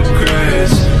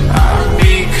regrets. I've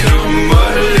become a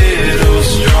little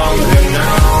stronger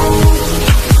now.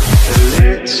 A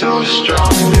little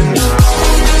stronger now.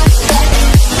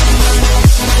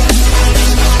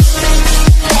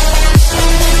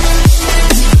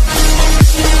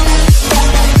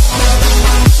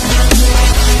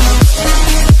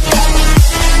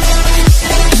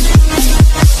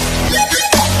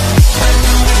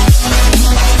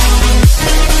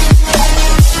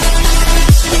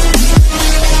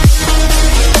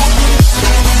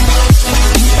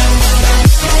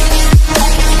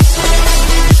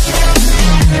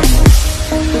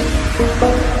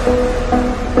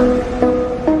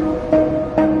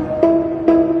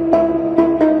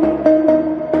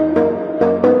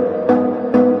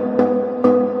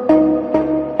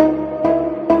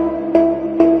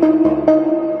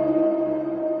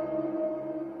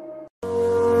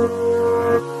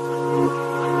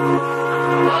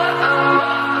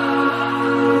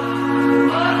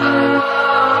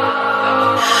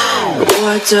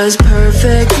 What does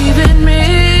perfect even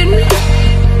mean?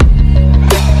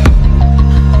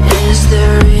 Is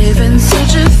there even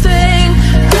such a thing?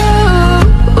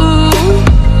 Ooh,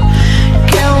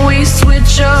 can we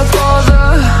switch up all the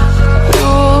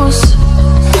rules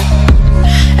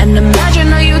and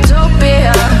imagine a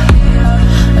utopia?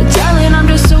 Darling, I'm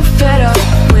just so fed up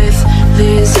with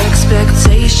these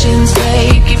expectations.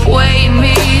 They keep weighing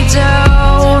me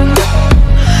down.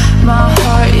 My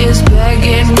heart is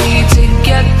begging me to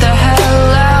get the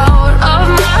hell out of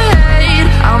my head.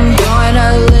 I'm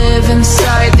gonna live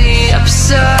inside the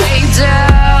upside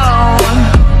down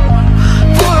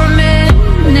for a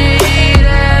minute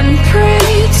and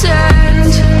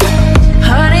pretend,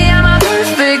 honey, I'm a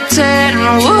perfect 10.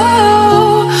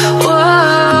 Whoa,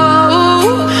 whoa,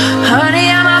 honey,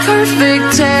 I'm a perfect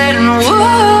 10.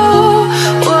 Whoa,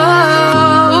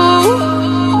 whoa,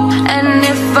 and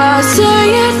if I say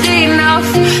it enough,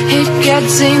 it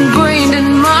gets ingrained in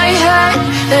my head,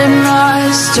 and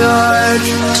I start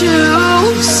to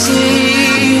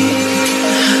see,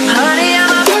 honey,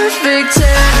 I'm a perfect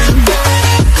 10.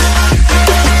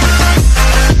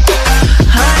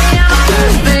 Honey, I'm a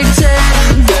perfect 10.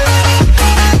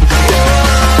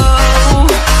 Whoa,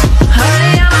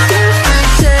 honey, I'm a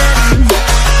perfect 10.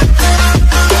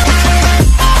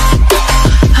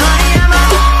 Honey, I'm a,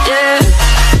 yeah.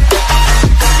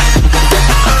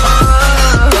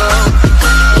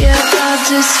 Yeah, I've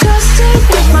discussed it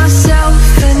with myself,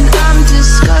 and I'm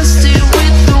disgusted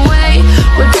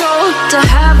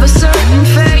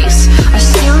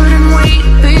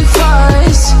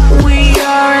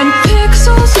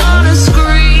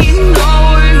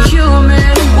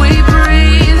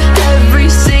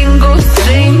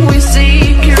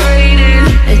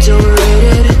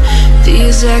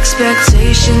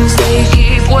expectations, they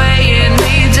keep weighing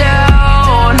me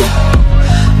down.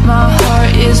 My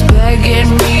heart is begging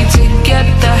me to get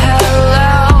the hell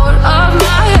out of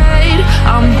my head.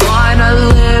 I'm gonna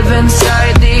live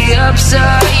inside the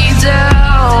upside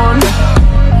down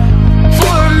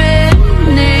for a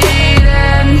minute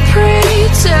and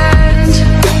pretend,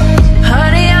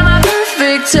 honey, I'm a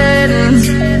perfect 10.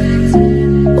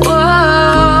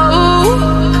 Whoa,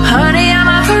 honey, I'm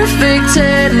a perfect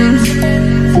 10.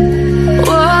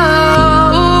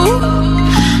 Whoa,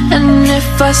 and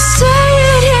if I say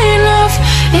it enough,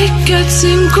 it gets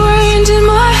ingrained in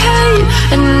my head,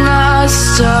 and I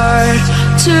start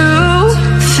to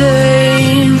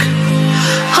think,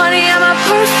 honey, I'm a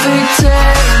perfect 10.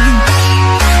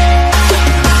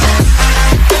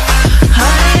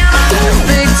 Honey, I'm a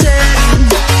perfect 10.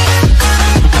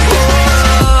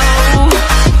 Whoa,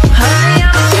 honey,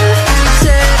 I'm a perfect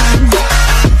 10.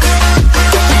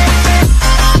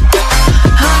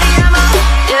 Honey, I'm a,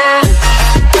 yeah.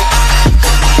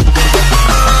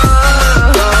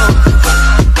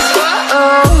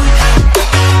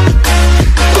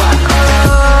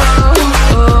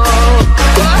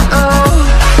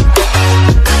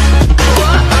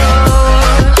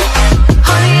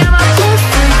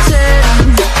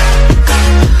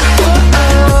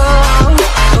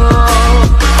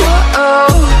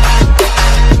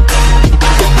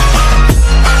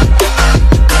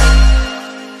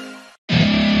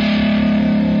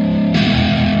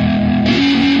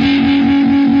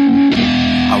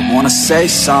 Say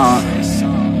something,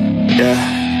 yeah.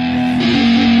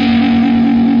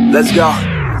 Let's go.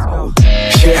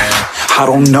 Yeah, I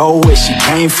don't know where she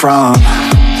came from,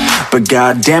 but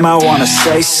goddamn, I wanna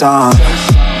say something.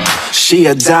 She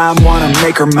a dime, wanna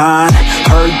make her mine.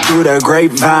 Heard through the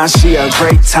grapevine, she a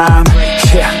great time.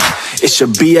 Yeah, it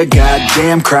should be a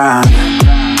goddamn crime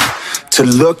to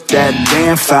look that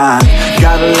damn fine.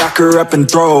 Gotta lock her up and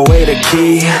throw away the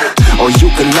key, or you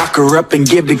can lock her up and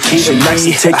give the key to me. Likes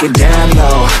to take it down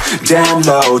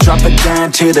low, drop it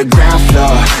down to the ground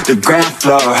floor.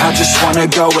 I just wanna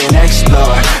go and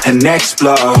explore.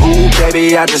 Ooh,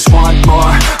 baby, I just want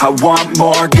more, I want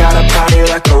more. Got a body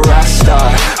like a rock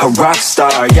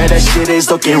star. Yeah, that shit is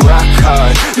looking rock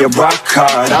hard, yeah, rock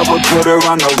hard. I would put her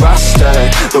on the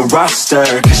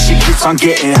roster, cause she keeps on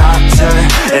getting hotter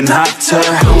and hotter.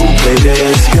 Ooh, baby,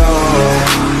 let's go.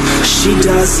 She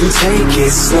doesn't take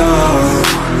it slow,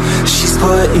 she's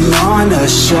putting on a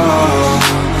show.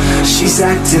 She's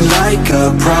acting like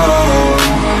a pro.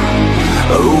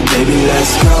 Oh baby,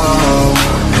 let's go.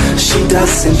 She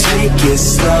doesn't take it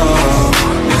slow,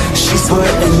 she's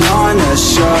putting on a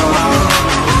show.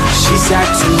 She's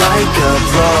acting like a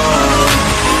pro.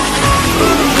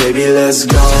 Oh baby, let's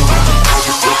go.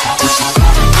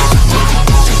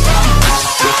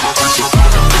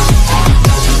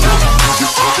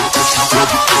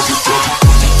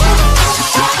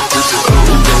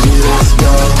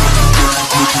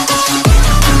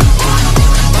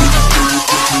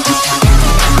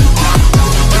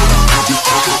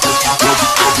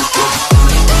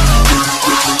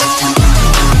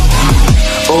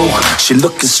 She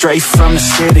looking straight from the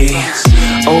city.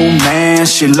 Oh man,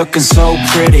 she looking so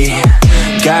pretty.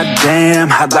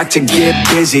 Goddamn, I'd like to get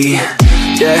busy.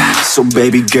 Yeah, so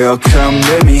baby girl, come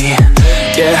with me.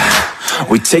 Yeah,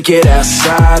 we take it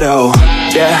outside, oh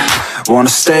yeah. Wanna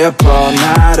stay up all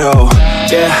night, oh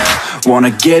yeah.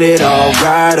 Wanna get it all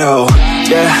right, oh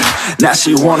yeah. Now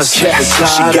she wanna slip and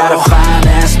slide. She got a fine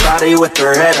ass body with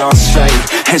her head on straight,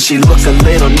 and she look a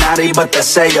little naughty, but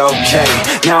that's a-okay.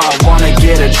 Now I wanna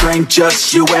get a drink,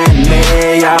 just you and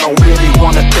me. I don't really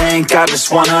wanna think, I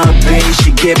just wanna be.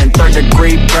 She giving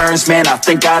third-degree burns, man, I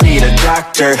think I need a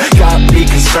doctor. Got me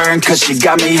concerned, cause she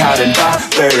got me hot and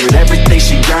bothered. Everything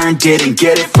she earned, didn't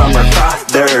get it from her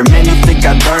father. Man, you think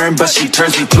I learned, but she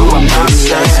turns me to a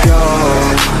monster. Let's go.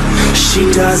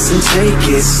 She doesn't take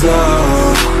it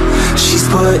slow, she's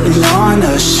putting on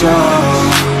a show.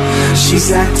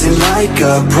 She's acting like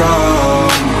a pro.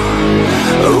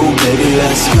 Oh baby,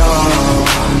 let's go.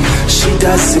 She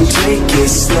doesn't take it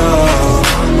slow,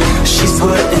 she's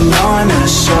putting on a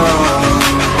show.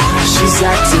 She's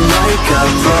acting like a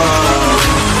pro.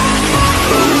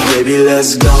 Oh baby,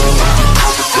 let's go.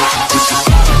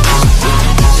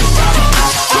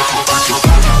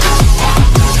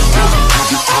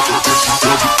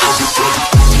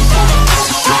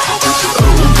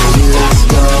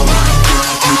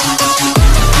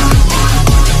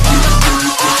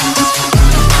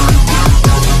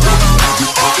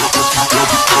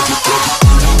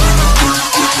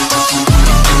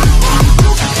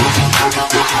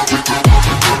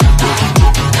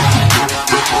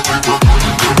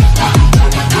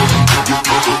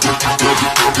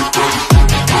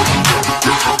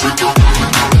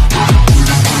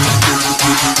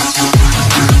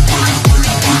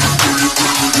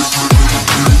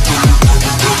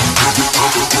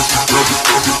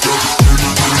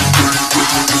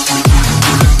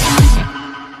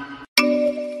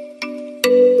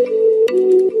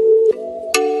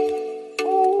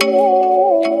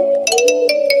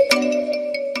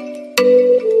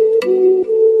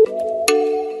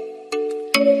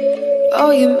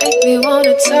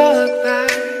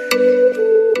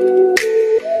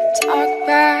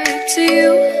 to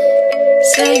you.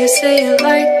 Say it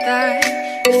like that.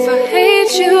 If I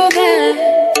hate you,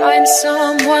 then find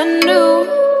someone new.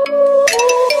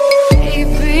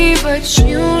 Baby, but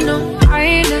you know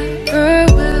I never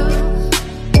will.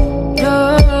 No,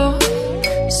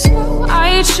 so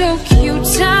I choke you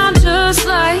down just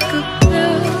like a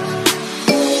pill.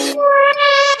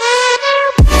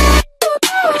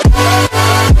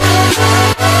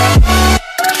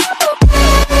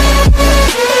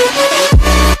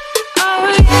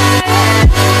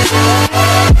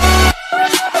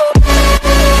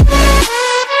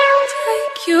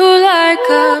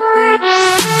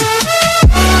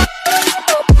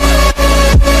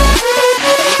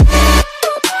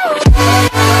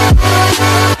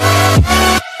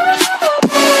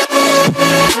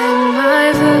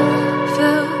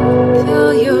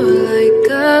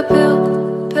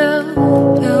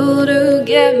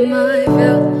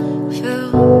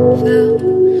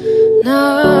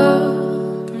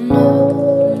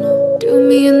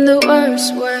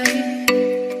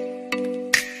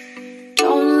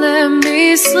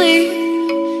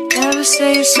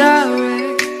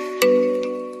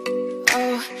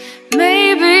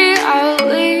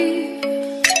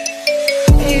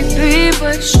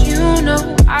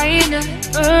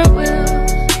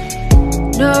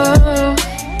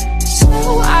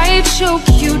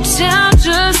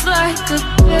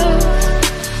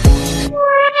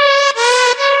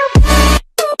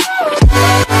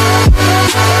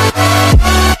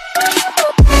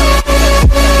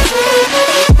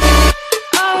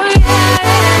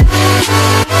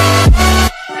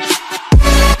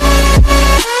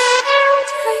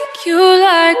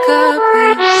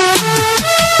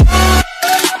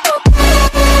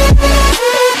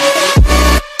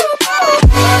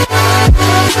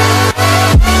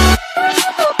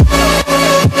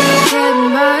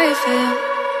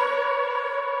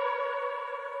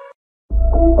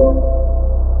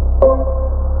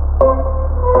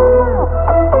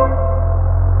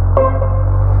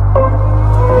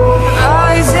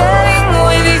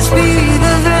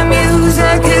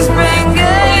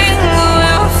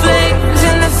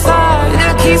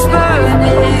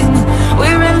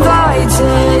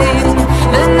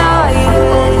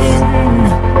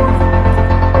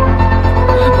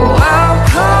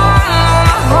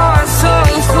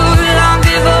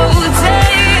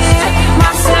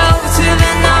 Myself to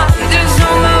the night.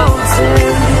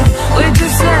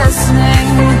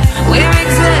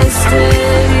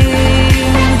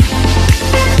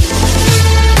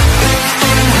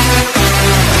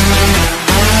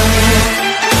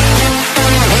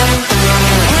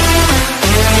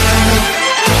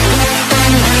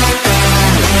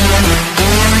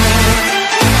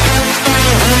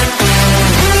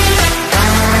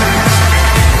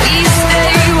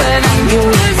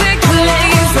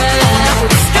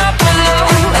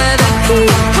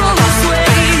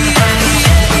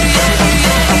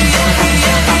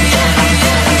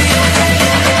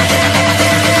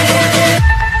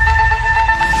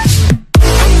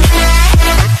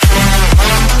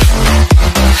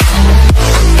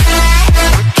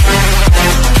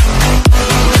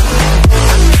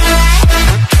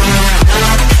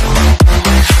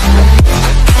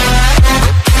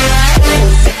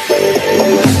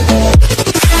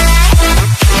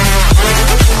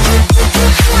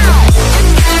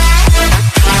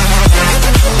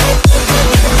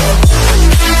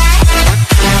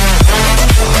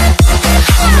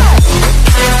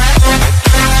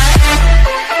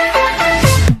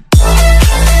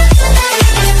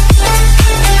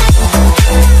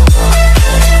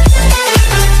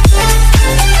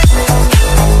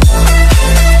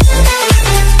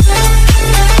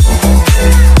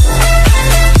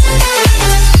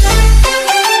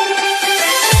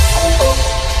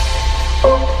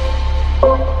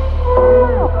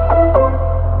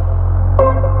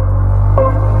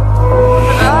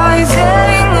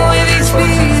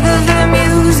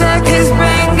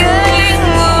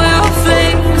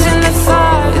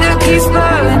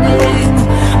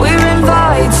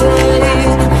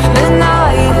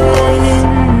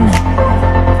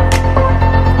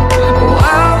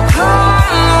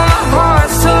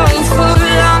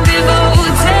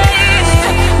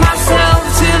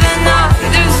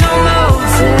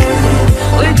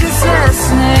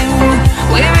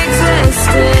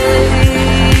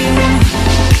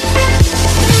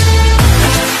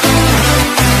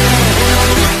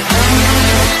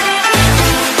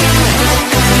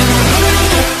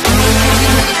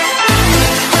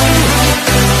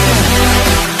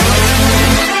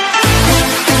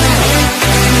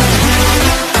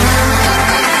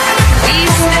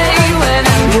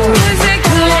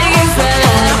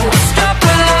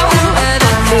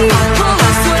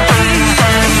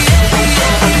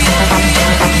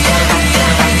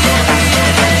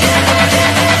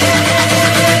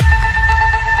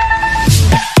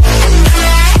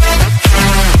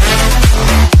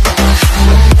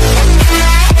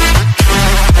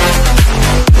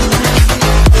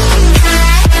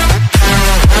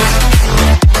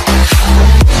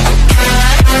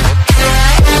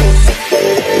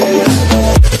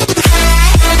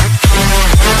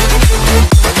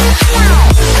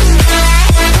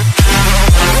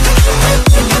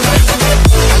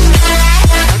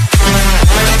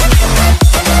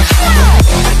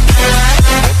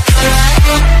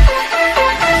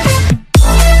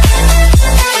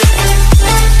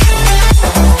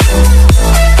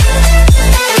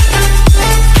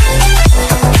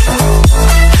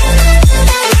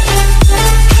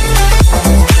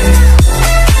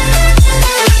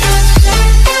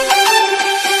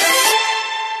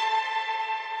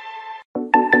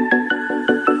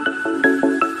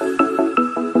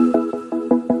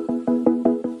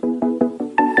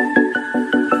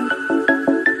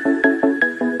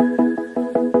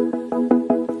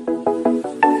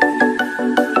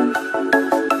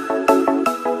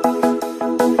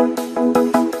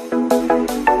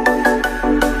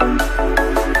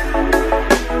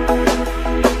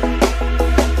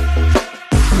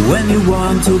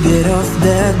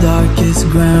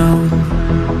 ground,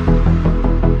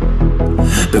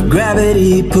 but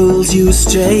gravity pulls you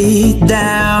straight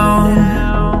down.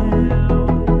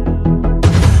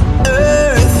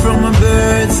 Earth from a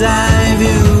bird's eye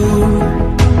view.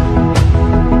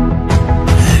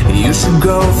 You should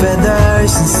grow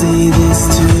feathers and see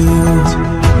this too.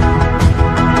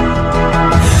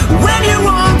 When you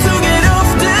want to get off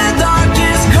the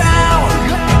darkest ground,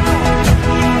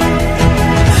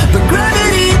 but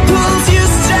gravity pulls you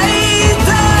straight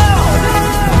down.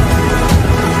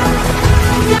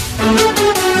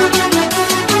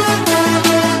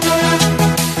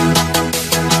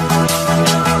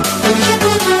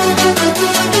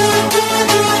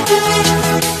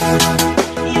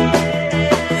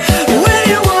 When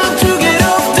you want to get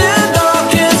off the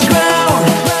darkest ground,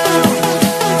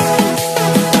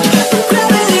 but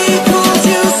gravity pulls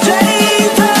you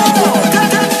straight down.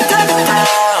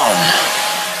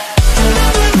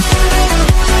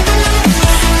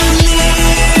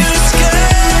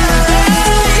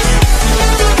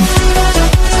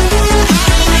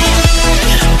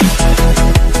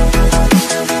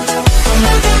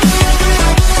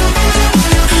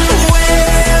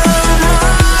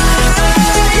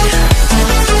 Clear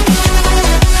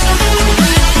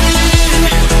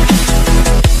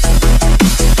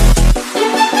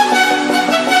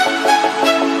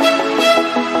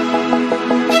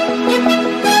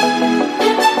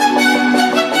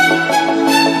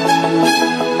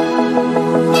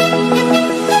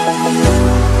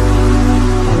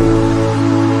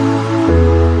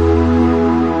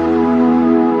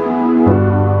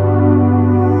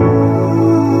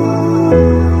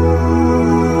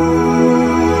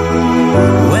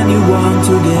When you want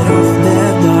to get off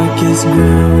that darkest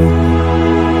ground,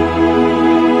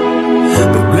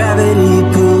 but gravity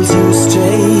pulls you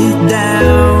straight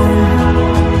down.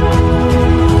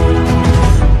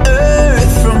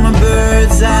 Earth from a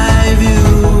bird's eye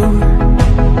view.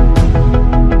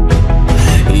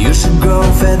 You should grow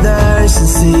feathers and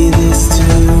see this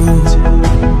too.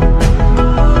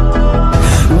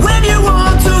 When you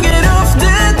want to get off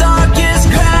the darkest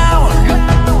ground,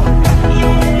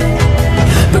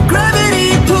 but gravity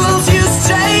pulls you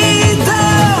straight down.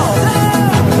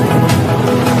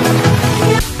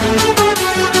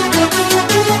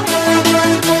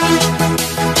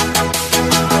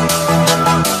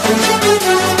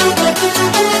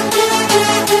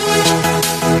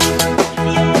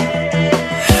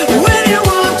 When you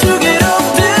want to get off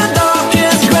the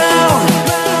darkest ground,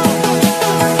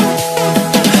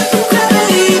 but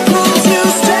gravity pulls you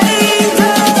straight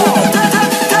down. Clear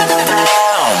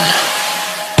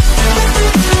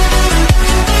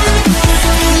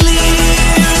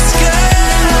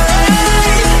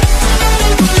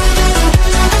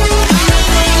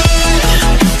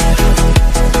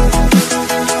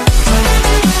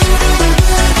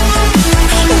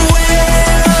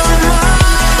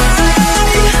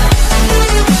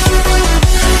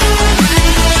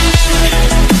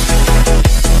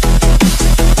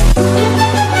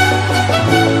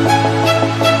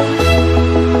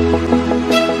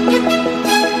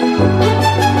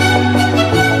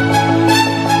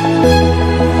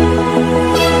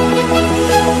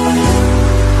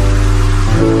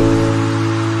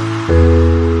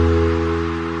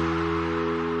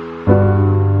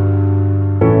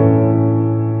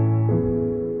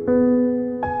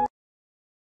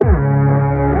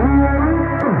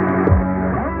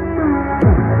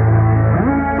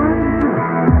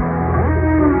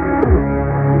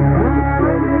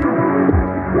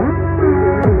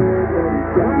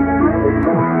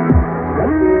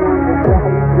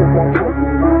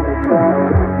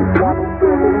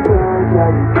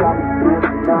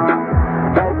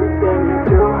Everything you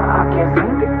do, I can't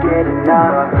seem to get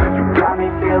enough. You got me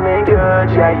feeling good,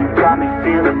 yeah, you got me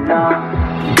feeling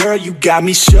numb. Girl, you got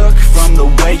me shook from the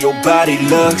way your body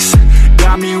looks.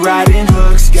 Got me riding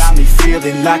hooks, got me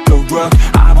feeling like a rook.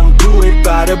 I don't do it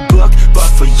by the book, but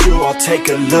for you I'll take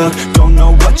a look. Don't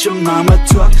know what your mama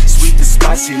took, sweet and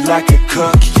spicy like a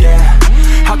cook, yeah.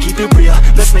 I'll keep it real,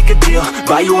 let's make a deal.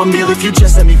 Buy you a meal if you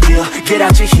just let me feel. Get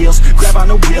out your heels, grab on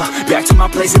the wheel. Back to my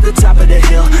place at the top of the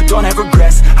hill. Don't have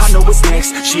regrets, I know what's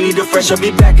next. She need a fresh, I'll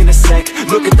be back in a sec.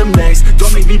 Look at them legs,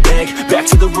 don't make me beg. Back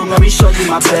to the room, let me show you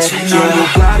my bed. Touching on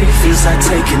your body feels like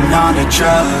taking on a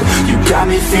drug. You got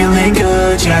me feeling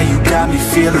good, yeah, you got me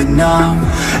feeling numb.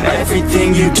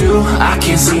 Everything you do, I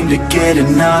can't seem to get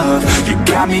enough. You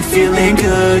got me feeling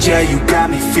good, yeah, you got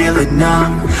me feeling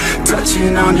numb.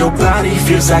 Touching on your body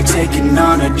feels like taking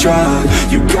on a drug.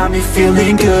 You got me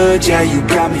feeling good, yeah, you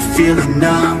got me feeling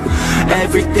numb.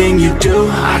 Everything you do,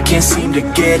 I can't seem to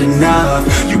get enough.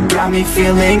 You got me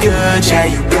feeling good, yeah,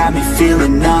 you got me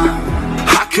feeling numb.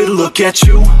 could look at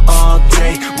you all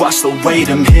day, watch the way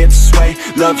them hips sway.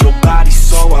 Love your body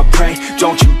so I pray,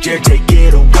 don't you dare take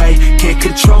it away. Can't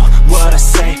control what I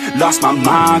say, lost my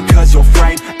mind cause your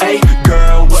frame. Hey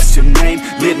girl, what's your name?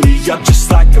 Lit me up just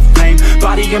like a flame.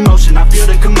 Body in motion, I feel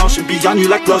the commotion, beyond you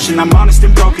like lotion. I'm honest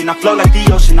and broken, I flow like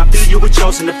the ocean. I feel you were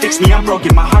chosen to fix me, I'm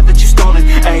broken. My heart that you stolen,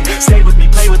 hey. Stay with me,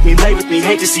 play with me, lay with me.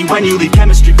 Hate to see when you leave,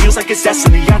 chemistry feels like it's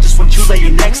destiny. I just want you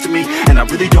laying next to me, and I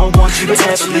really don't want you to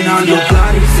touch me. On your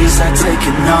body feels like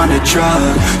taking on a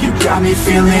drug. You got me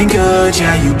feeling good,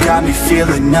 yeah, you got me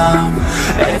feeling numb.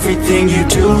 Everything you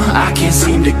do, I can't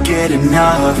seem to get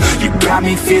enough. You got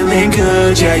me feeling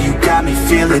good, yeah, you got me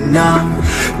feeling numb.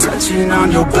 Touching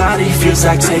on your body feels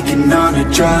like taking on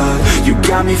a drug. You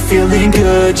got me feeling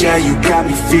good, yeah, you got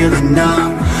me feeling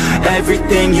numb.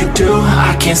 Everything you do,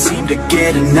 I can't seem to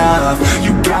get enough.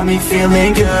 You got me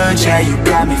feeling good, yeah, you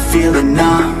got me feeling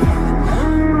numb.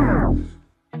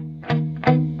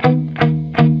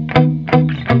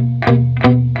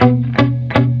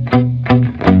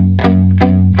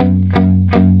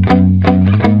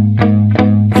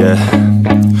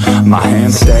 My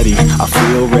hands steady, I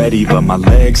feel ready, but my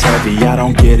legs heavy, I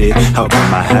don't get it. How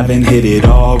come I haven't hit it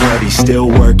already? Still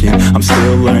working, I'm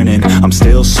still learning, I'm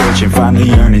still searching.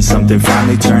 Finally earning something,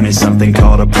 finally turning something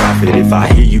called a profit. If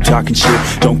I hear you talking shit,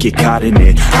 don't get caught in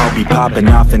it. I'll be popping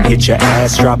off and hit your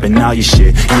ass, dropping all your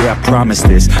shit. Yeah, I promise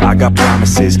this, I got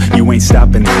promises. You ain't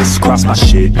stopping this, cross my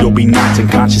shit, you'll be knocked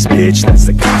unconscious, bitch. That's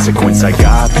the consequence, I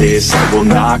got this, I will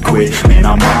not quit. Man,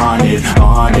 I'm on it,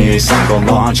 honest. I'm gon'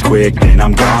 launch quick, then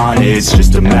I'm gone. It's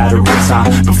just a matter of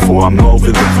time before I'm over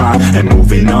the climb and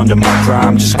moving under my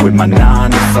prime. Just quit my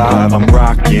 9 to 5, I'm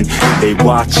rocking and they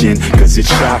watching, cause it's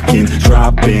shocking.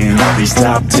 Dropping all these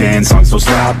top 10 songs, no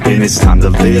stopping. It's time to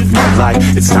live my life,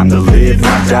 it's time to live,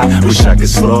 not die. Wish I could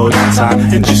slow down time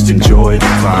and just enjoy the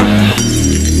climb.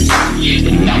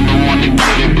 And I'm the one to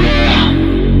get it,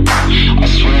 bro. I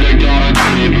swear to God I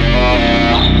get it,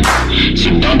 bro. So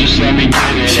don't just let me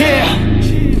get it.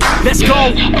 Yeah, let's go.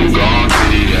 I'm gonna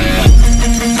get it, yeah.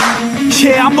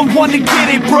 Yeah, I'm the one to get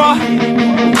it, bruh.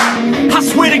 I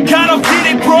swear to God I'll get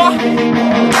it, bruh.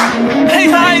 Hey,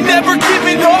 I ain't never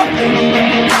giving up.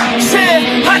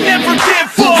 Yeah, I never give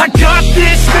up. I got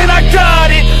this, man, I got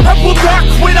it. I will not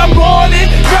quit, I'm on it.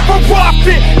 Never rock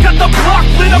it. Got the block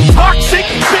lit, I'm toxic.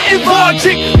 Spitting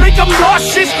logic, make them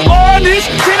nauseous. Honest,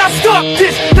 can I stop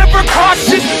this? Never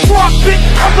cautious, drop it.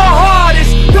 I'm the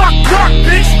hardest. Knock, knock,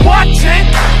 bitch, watch it.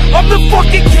 I'm the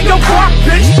fucking king of rock,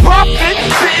 bitch. Pop it,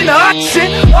 spitting hot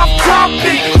shit. I'm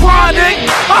dropping, chronic.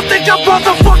 I think I'm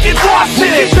motherfucking lost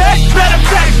it. Back, matter of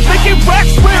fact, making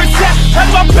racks where it's at. Had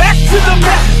my back to the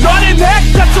mat, not an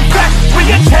act, that's a fact. We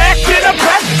attack in a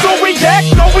back, so react,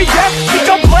 no react. Think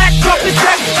I'm black, up his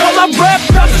back. While I'm rap,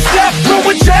 down the step,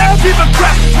 throwing jab, give a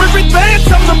crap. We're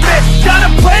advanced, I'm the man. Got a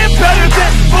plan better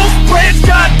than most brands.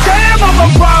 Goddamn, I'm a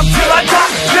rhyme till I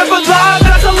die. Never lie,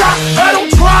 that's a lie. I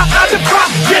don't try, I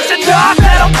defy. Yes, you know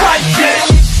that I'm right,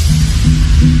 yeah.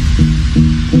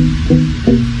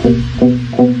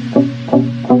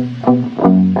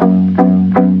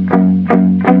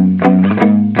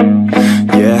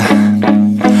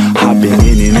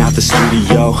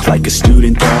 Like a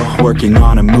student though, working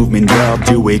on a movement, yeah, I'll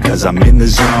do it cause I'm in the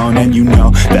zone. And you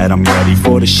know that I'm ready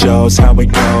for the shows. How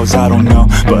it goes, I don't know,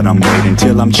 but I'm waiting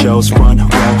till I'm chose. Front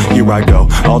row, here I go.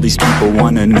 All these people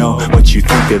wanna know what you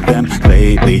think of them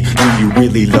lately. Do you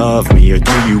really love me or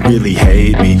do you really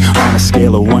hate me? On a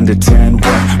scale of 1 to 10,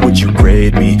 what would you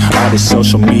grade me? All this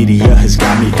social media has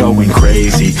got me going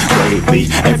crazy lately.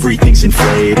 Everything's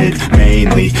inflated,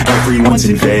 mainly everyone's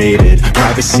invaded.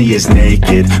 Privacy is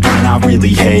naked, man, I really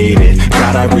hate it.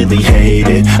 God, I really hate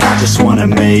it. I just wanna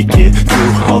make it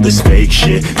through all this fake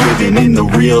shit. Living in the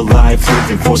real life,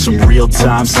 living for some real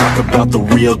times. Talk about the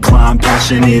real climb,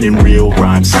 passionate in real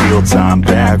rhymes. Steal time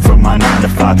back from my 9 to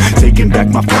 5, taking back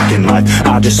my fucking life.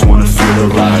 I just wanna feel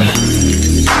alive.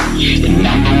 And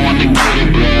I'm the one to get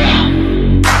it,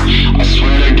 bro. I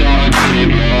swear to God I get it,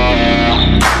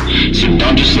 bro. So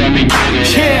don't just let me get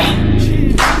it.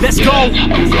 Yeah, let's go. I'm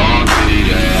gonna get it,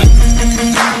 yeah.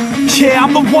 Yeah,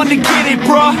 I'm the one to get it,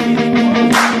 bruh.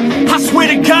 I swear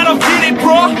to God I'll get it,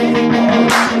 bruh.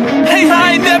 Hey,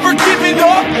 I ain't never giving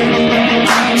up.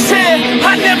 Yeah,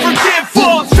 I never give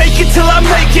up. Fake it till I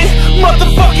make it.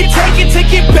 Motherfucking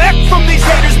take it back from these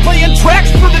haters. Playing tracks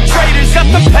for the traitors. Got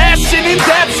the passion and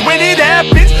that's when it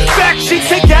happens. Factions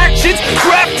take actions,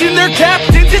 drafting their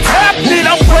captains. It's happening,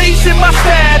 I'm raising my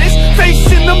status,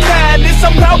 facing the madness.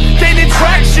 I'm out gaining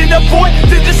traction, avoid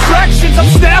the distractions. I'm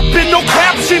snapping, no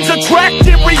captions,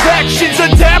 attracting reactions.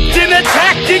 Adapting,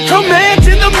 attacking,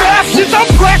 commanding the masses. I'm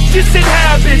practicing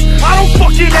habits, I don't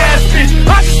fucking ask bitch.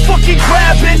 I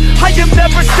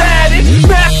static,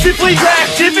 massively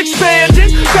active,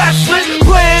 expanding, backslid,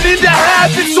 playing into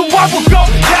habits, so I will go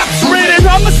capture it, and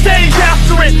I'ma stay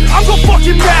after it. I'm gon'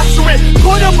 fucking master it,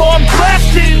 put them on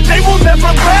blast it, they will never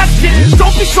last it.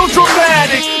 Don't be so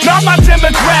dramatic, not my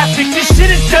demographic, this shit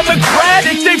is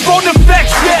democratic, they phone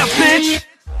effects, yeah bitch.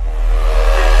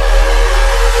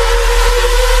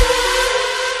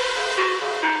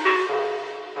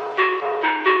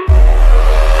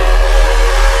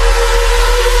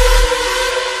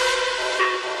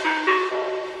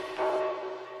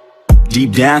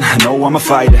 Deep down, I know I'm a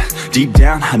fighter. Deep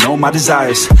down, I know my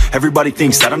desires. Everybody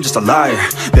thinks that I'm just a liar.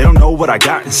 They don't know what I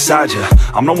got inside ya.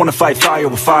 I'm the one to fight fire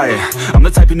with fire. I'm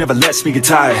the type who never lets me get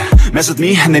tired. Mess with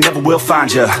me and they never will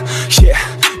find ya. Yeah.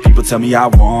 People tell me I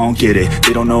won't get it.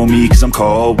 They don't know me cause I'm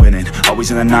cold winning.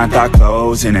 Always in the ninth, I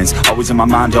close innings. Always in my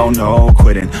mind, don't know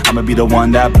quitting. I'ma be the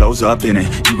one that blows up in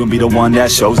it. You gon' be the one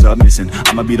that shows up missing.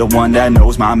 I'ma be the one that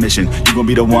knows my mission. You gon'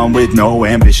 be the one with no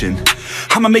ambition.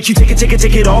 I'ma make you take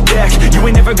it all back. You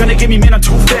ain't never gonna get me, man, I'm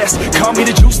too fast. Call me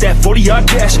the juice, that 40-yard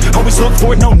dash. Always look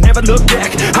forward, no, never look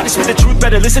back. I just spit the truth,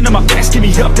 better listen to my facts. Get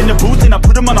me up in the booth and I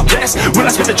put them on a blast. When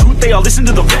I spit the truth, they all listen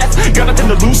to the rap. Got nothing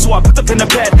to lose, so I put the pen to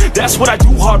bed. That's what I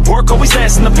do, hard work always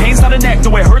lasts. And the pain's not an act,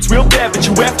 no, it hurts real bad. But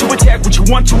you have to attack what you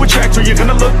want to attract, or you're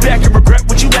gonna look back and regret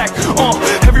what you lack.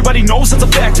 Everybody knows that's a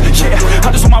fact. Yeah,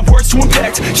 I just want my words to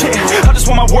impact. Yeah, I just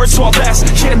want my words to all last.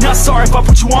 Yeah, not sorry if I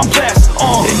put you on blast.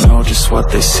 They know just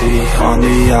what they see on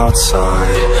the outside.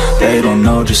 They don't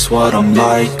know just what I'm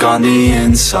like on the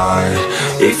inside.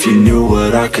 If you knew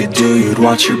what I could do, you'd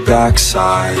watch your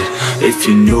backside. If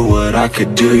you knew what I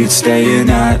could do, you'd stay in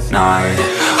at night.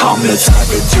 I'm the type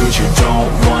of dude you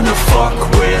don't wanna fuck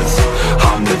with.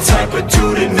 I'm the type of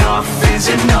dude enough is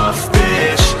enough,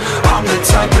 bitch. I'm the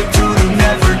type of dude who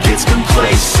never gets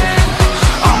complacent.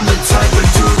 I'm the type of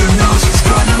dude who knows he's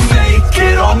gonna make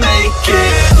it, I'll make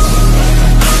it.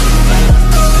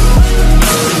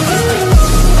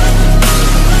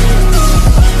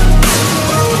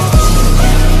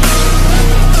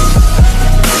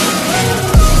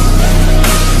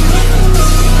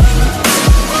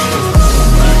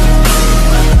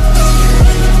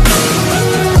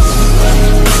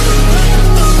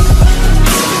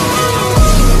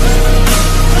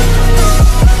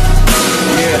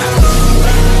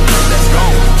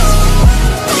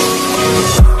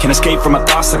 Can't escape from my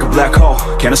thoughts like a black hole.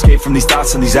 Can't escape from these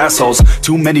thoughts and these assholes.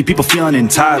 Too many people feeling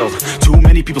entitled. Too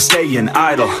many people staying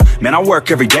idle. Man, I work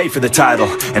every day for the title,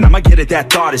 and I'ma get it,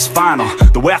 that thought is final.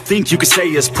 The way I think you could say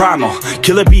is primal.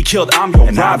 Kill or be killed, I'm your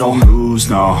rival. I don't lose,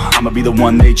 no. I'ma be the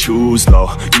one they choose, though.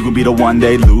 You gon' be the one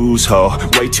they lose, ho.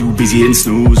 Way too busy and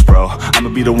snooze, bro. I'ma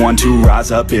be the one to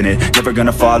rise up in it. Never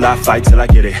gonna fall, I fight till I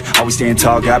get it. Always staying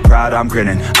tall, got pride, I'm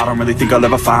grinning. I don't really think I'll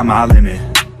ever find my limit.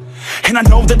 And I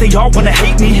know that they all wanna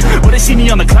hate me, but they see me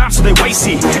on the climb, so they wait,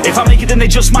 see. If I make it, then they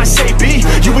just might say, B,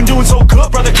 you been doing so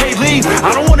good, brother K-Lee.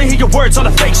 I don't wanna hear your words on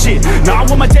the fake shit. Nah, I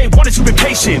want my day one and you've been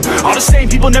patient. All the same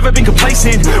people, never been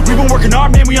complacent. We been working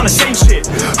hard, man, we on the same shit.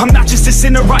 I'm not just a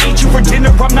sinner, I ain't you for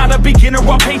dinner. I'm not a beginner,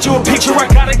 I'll paint you a picture. I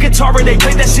got a guitar and they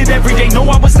play that shit every day. No,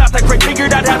 I was not that great,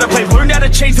 figured out how to play. Learned how to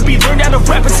change the beat, learned how to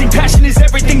rap and sing. Passion is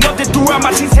everything, loved it throughout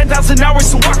my teens. 10,000 hours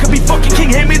so I could be fucking king.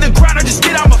 Hand me the ground and just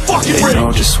get out my fucking ring. They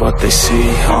know just what they see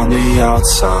on the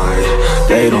outside.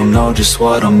 They don't know just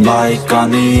what I'm like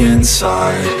on the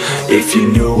inside. If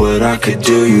you knew what I could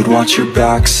do, you'd watch your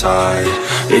backside.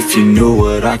 If you knew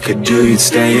what I could do, you'd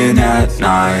stay in at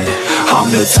night. I'm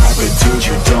the type of dude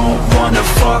you don't wanna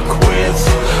fuck with.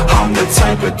 I'm the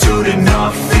type of dude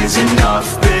enough is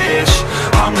enough, bitch.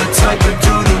 I'm the type of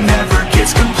dude who never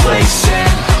gets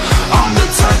complacent. I'm the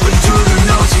type of dude who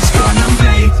knows he's gonna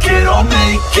make it, I'll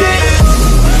make it.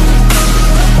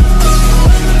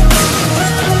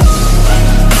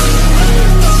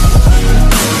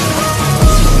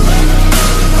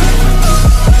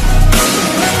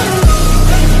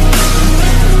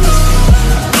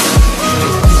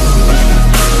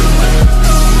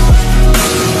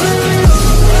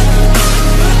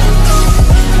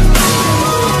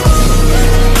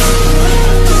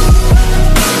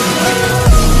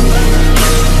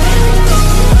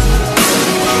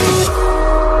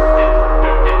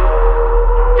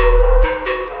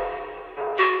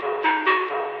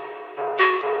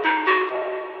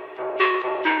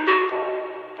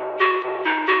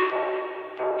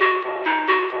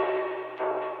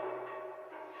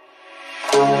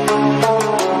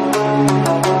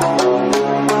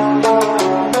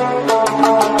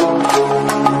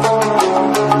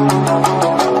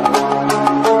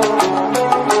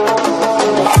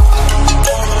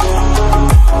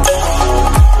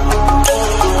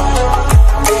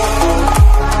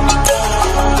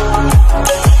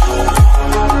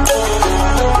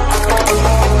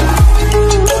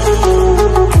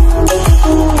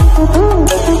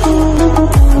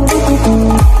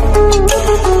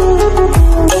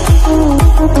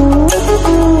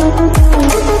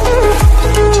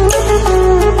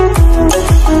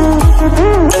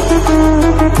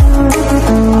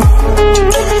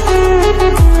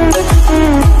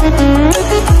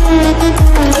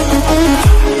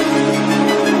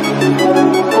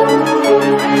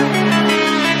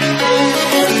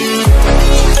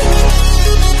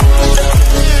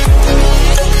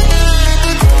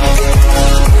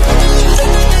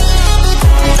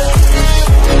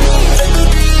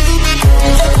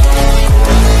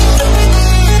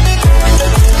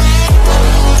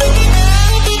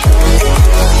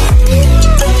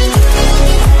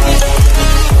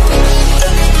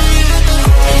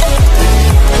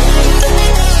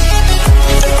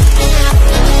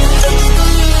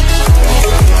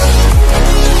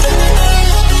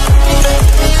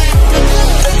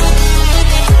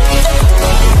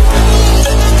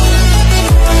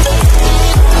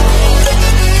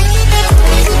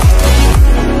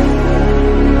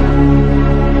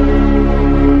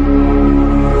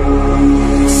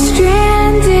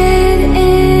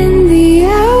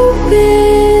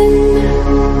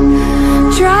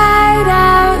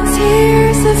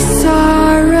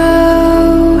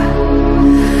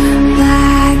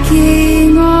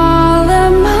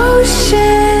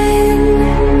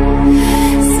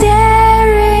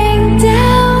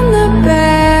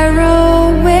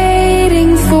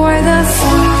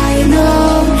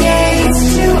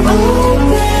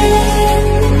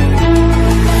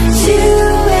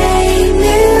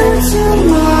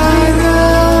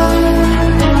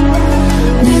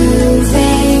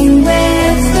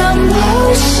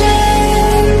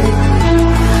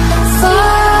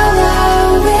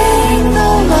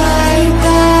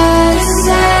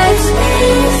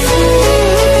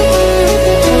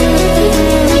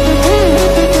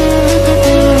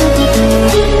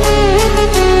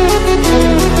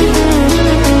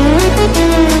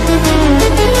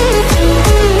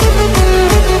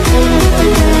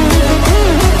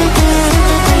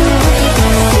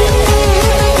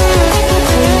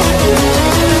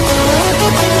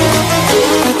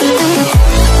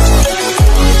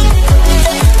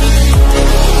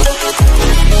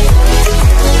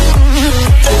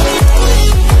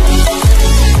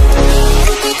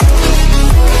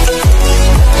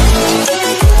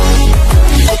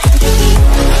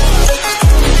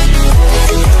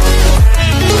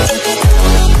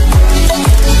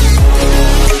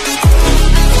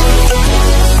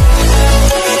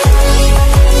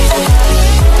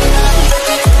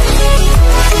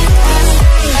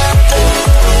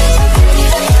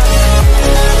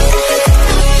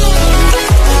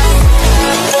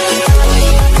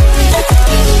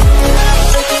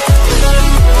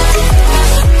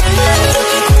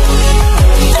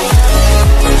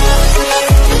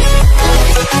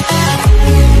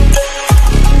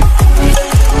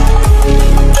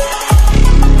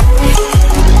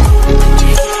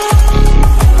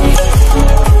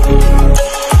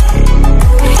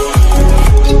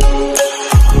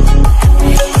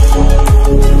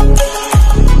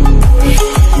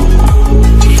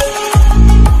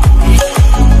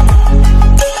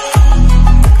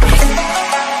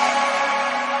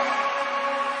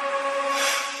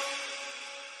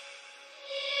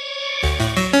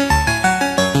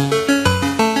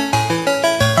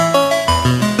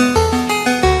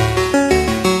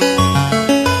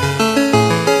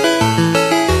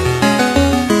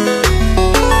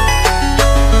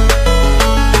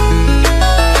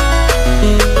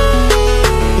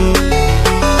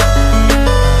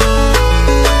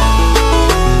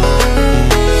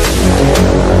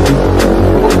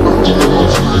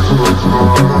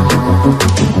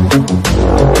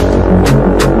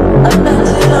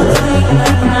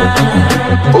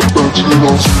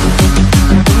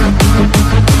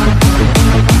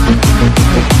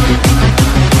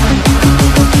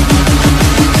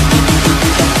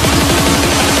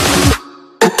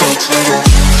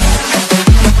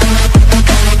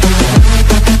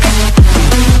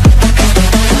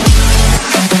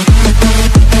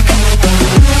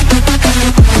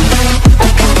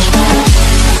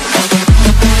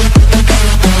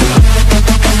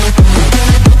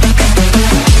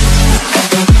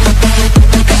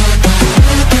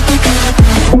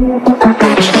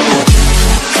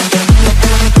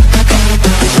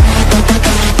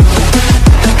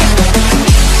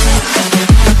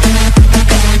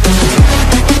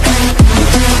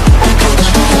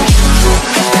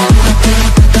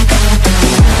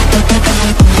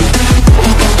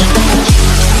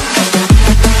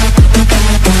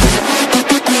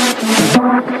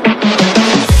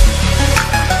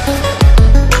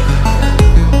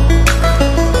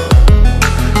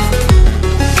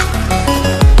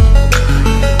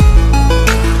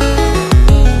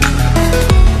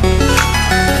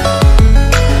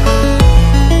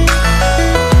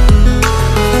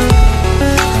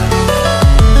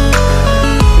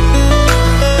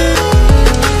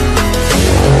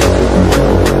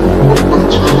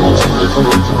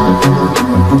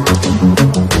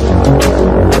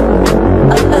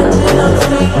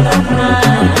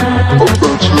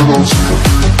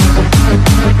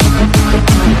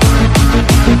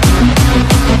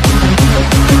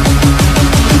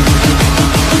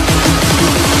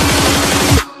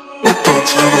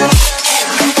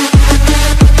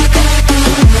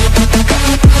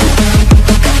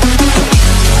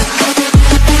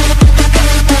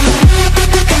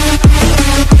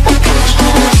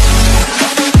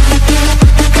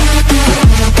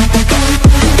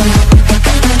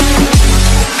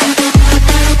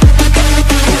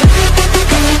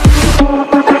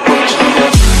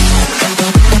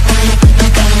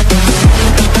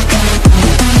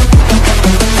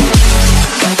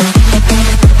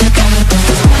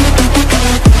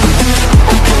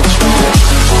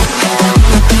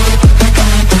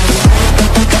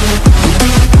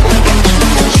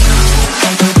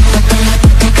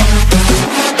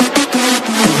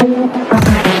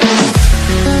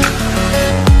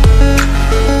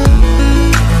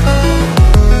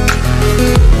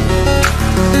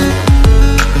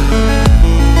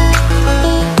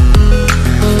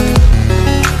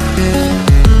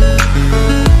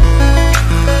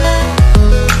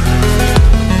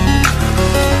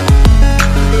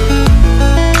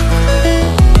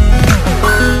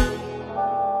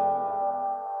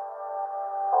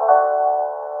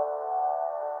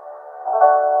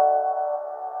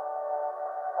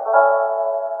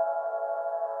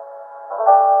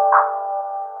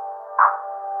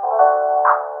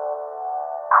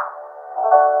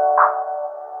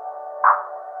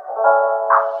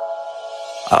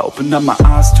 I open up my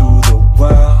eyes to the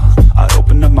world, I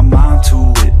open up my mind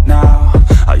to it now.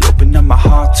 I open up my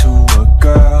heart to a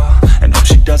girl, and hope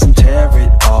she doesn't tear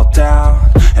it all down.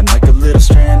 And like a little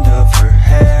strand of her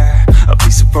hair, a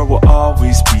piece of her will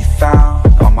always be found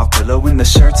on my pillow in the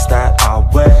shirts that I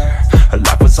wear. Her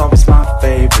laugh was always my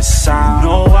favorite sound. You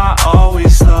know I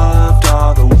always loved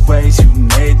all the ways you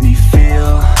made me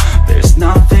feel. There's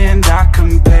nothing that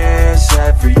compares,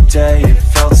 every day it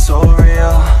felt so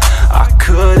real. I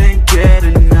couldn't get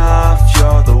enough,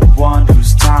 you're the one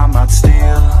whose time I'd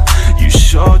steal.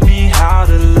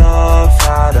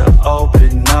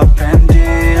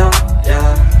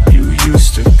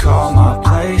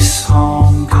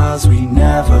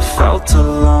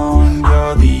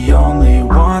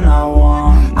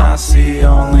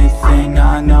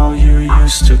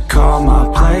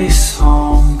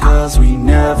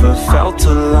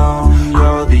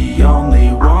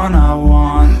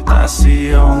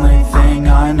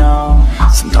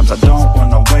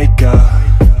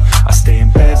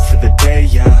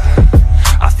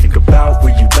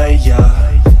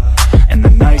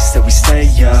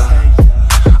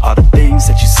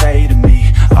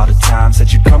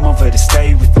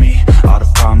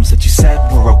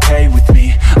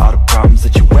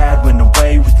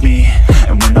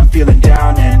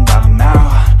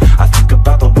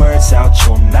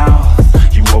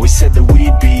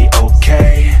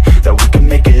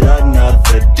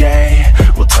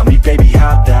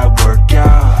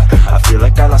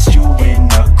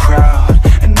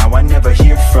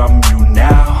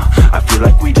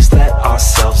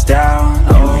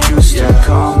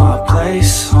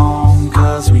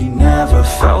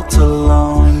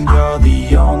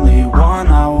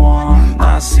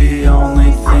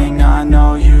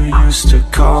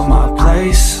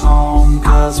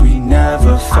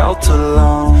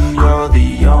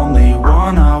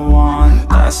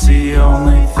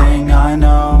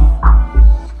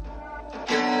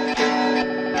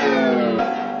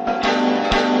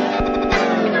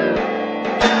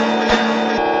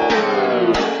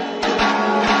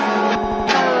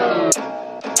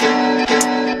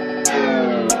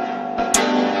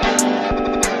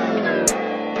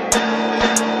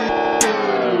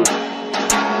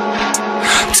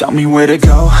 Tell me where to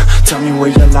go, tell me where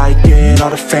you like it.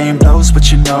 All the fame blows,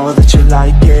 but you know that you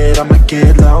like it. I'ma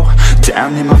get low,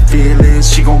 down in my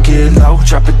feelings. She gon' get low,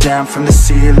 drop it down from the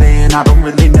ceiling. I don't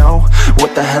really know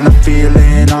what the hell I'm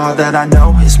feeling. All that I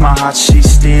know is my heart she's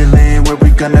stealing. Where we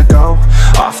gonna go?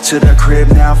 Off to the crib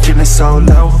now, feeling so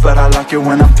low, but I like it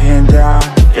when I'm pinned down,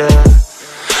 yeah.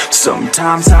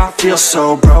 Sometimes I feel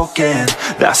so broken,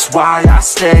 that's why I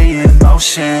stay in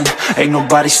motion. Ain't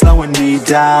nobody slowing me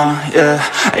down, yeah.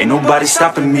 Ain't nobody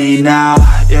stopping me now,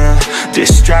 yeah.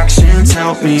 Distractions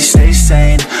help me stay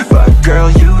sane, but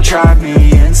girl, you drive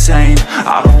me insane.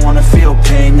 I don't wanna feel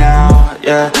pain now,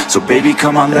 yeah. So baby,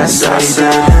 come on, let's lay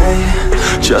down.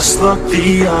 Just look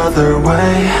the other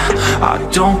way, I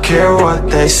don't care what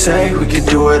they say. We could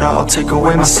do it all, take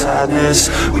away my sadness.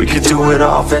 We could do it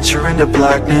all, venture into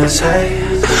blackness.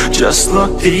 Hey, just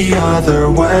look the other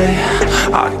way,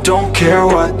 I don't care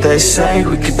what they say.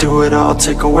 We could do it all,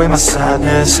 take away my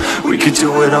sadness. We could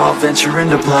do it all, venture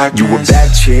into blackness. You a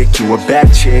bad chick, you a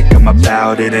bad chick, I'm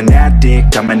about it. An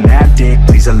addict, I'm an addict,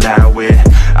 please allow it.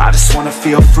 I just wanna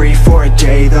feel free for a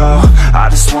day though. I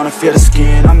just wanna feel the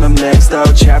skin on them legs though.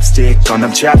 Chapstick on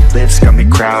them chapped lips, got me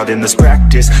crowding. Let's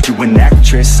practice, you an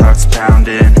actress, heart's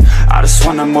pounding. I just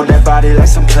wanna mold that body like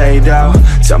some Play-Doh.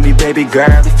 Tell me baby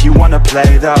girl if you wanna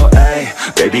play though,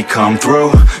 ayy. Baby come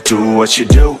through, do what you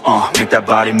do, make that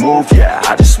body move, yeah.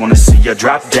 I just wanna see you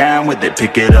drop down with it.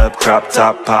 Pick it up, crop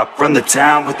top, pop, run the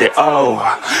town with it, oh,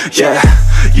 yeah.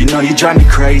 You know you drive me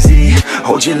crazy,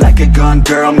 hold you like a gun,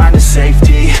 girl, mind the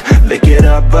safety. Lick it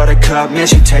up, buttercup, man,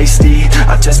 she tasty.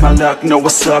 I test my luck, know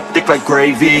what's up, thick like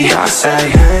gravy. I say,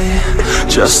 hey,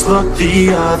 just look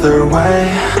the other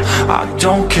way, I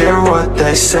don't care what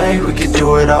they say. We could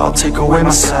do it all, take away my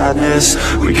sadness.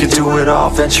 We could do it all,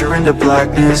 venture into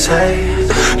blackness. Hey,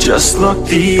 just look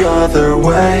the other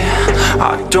way,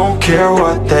 I don't care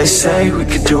what they say. We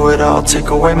could do it all, take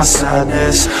away my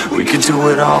sadness. We could do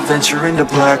it all, venture into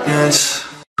blackness.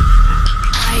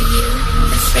 Are you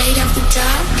afraid of the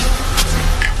dark?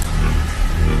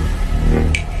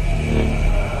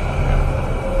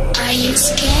 Are you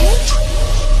scared?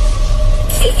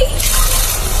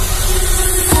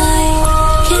 I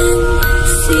can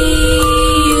see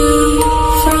you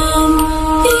from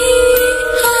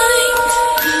behind.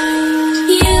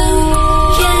 You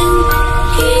can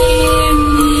hear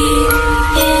me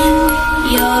in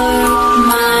your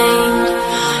mind.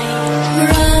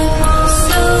 Run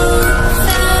so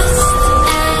fast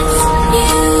as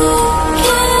you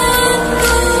can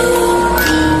go.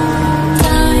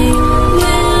 Time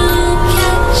will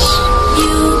catch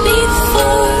you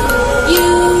before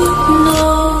you know.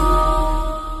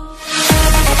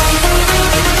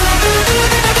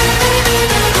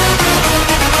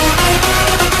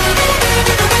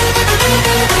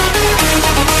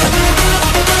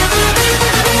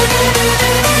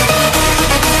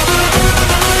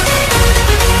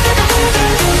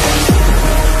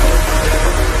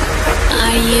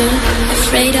 Are you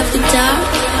afraid of the dark?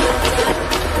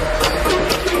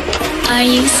 Are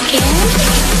you scared?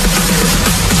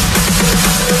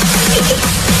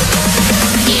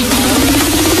 You know,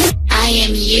 I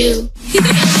am you.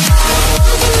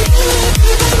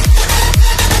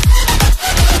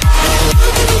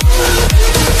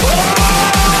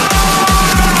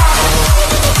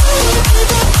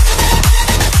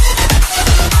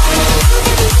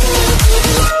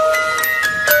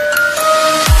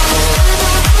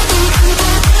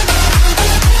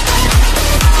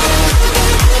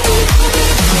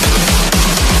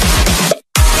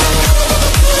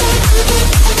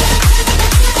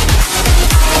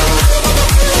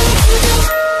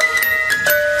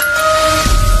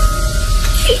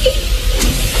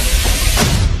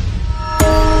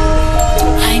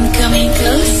 I'm coming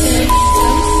closer.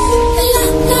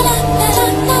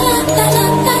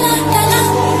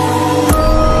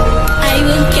 I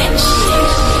will catch you.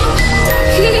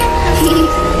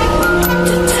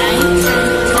 The time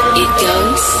it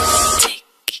goes tick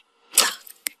tock,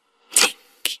 tick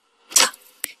tock,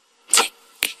 tick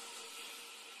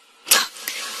tock.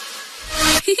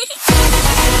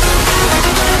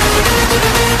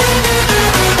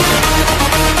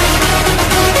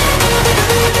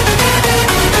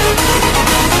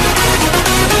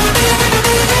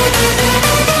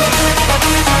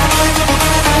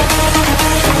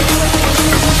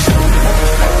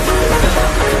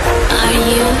 Are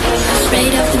you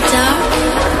afraid of the dark?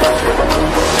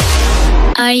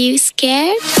 Are you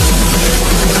scared?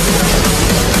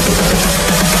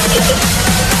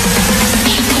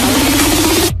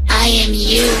 I am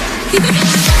you.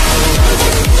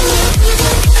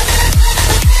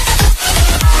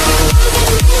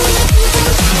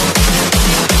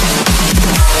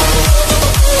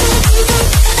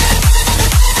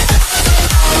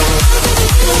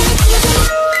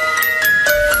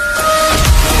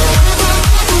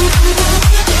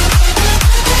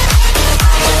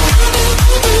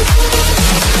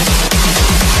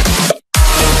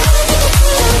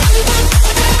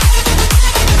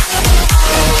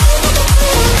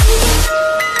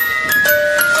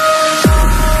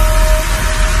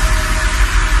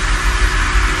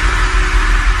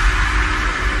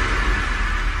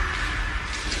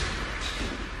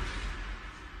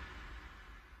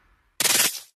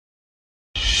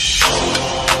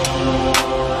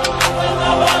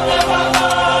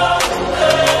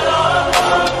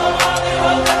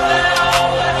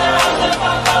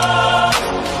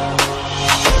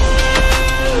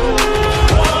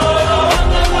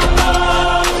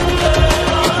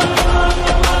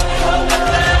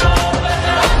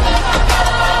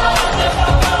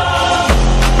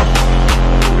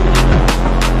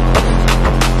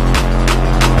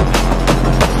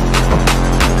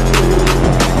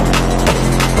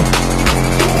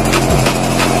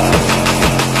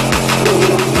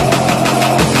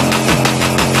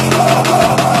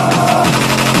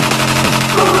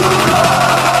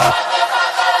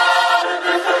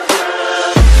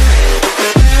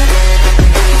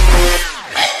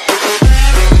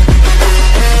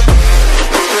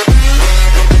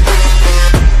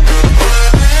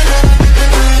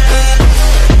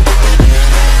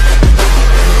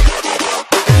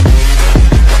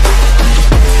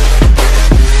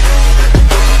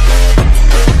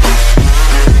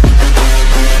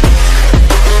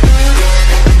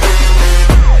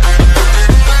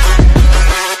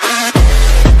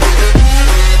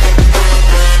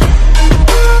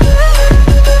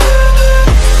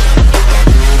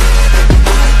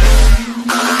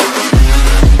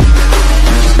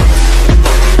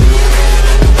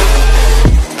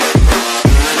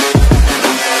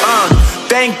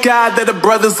 God that the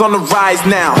brothers on the rise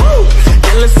now.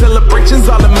 Endless celebrations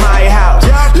all in my house.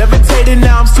 Levitating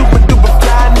now, I'm super duper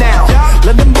fly now.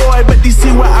 London boy, but DC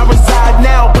where I reside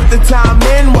now. Put the time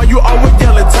in while you always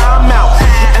yelling time out.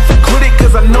 And to quit it,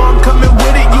 cause I know I'm coming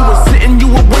with it. You were sitting, you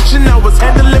were wishing I was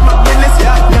handling my business.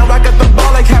 Now I got the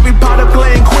ball like Harry Potter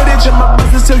playing Quidditch. And my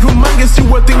business so humongous, you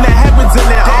would think that happens in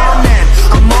it. Damn man,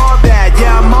 I'm all that,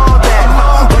 yeah, I'm all that.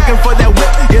 Working for that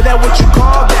whip, yeah, that what you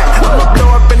call that. I'ma blow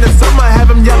up in the summer, have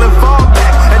them yelling fall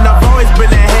back. And I've always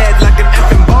been ahead like an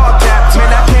effing ball cap. Man,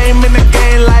 I came in the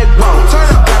game like, whoa.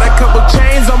 Got a couple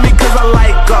chains on me cause I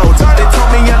like gold. They told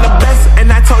me I'm the best and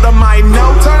I told them I know.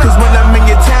 Cause when I'm in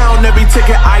your town, every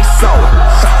ticket I sold.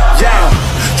 Yeah,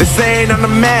 they saying I'm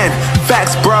the man.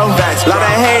 Facts, bro. Lot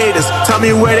of haters, tell me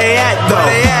where they at though.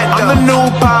 I'm the new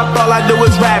pop, all I do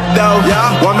is rap though.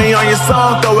 Want me on your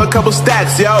song, throw a couple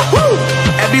stacks, yo.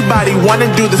 Everybody wanna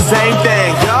do the same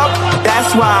thing.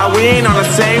 That's why we ain't on the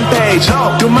same page.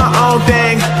 Do my own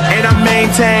thing, and I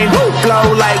maintain.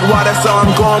 Flow like water, so I'm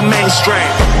going mainstream.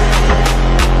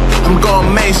 I'm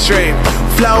going mainstream.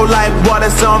 Flow like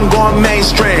water, so I'm going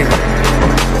mainstream.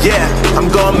 Yeah, I'm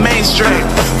going mainstream.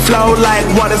 Flow like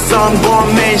water, so I'm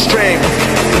going mainstream.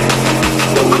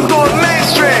 I'm going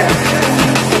mainstream.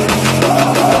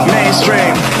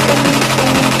 Mainstream.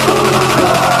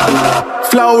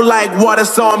 Flow like water,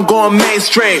 so I'm going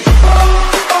mainstream.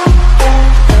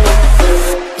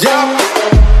 Yeah.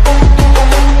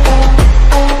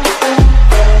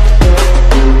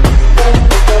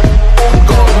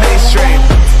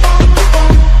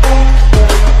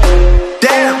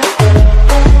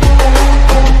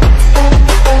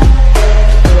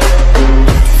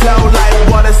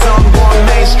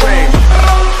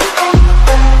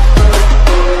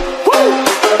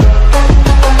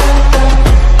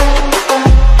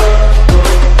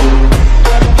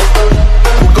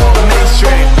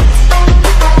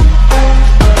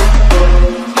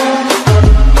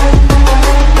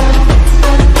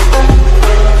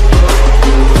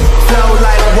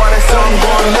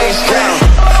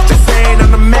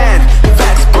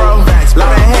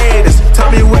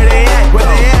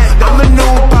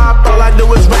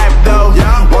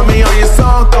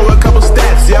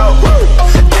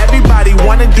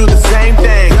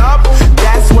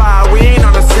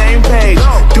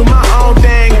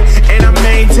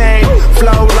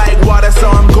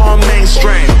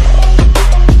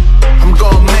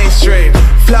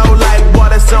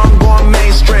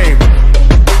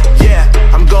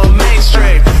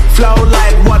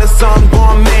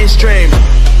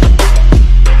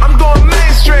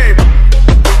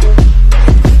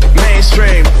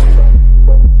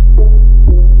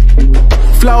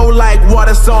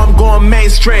 So I'm going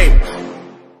mainstream.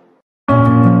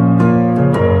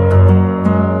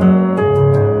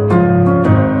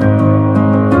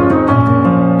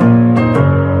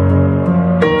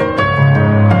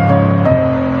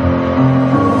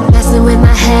 Messing with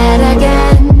my head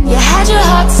again. You had your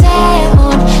heart set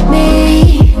on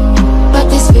me, but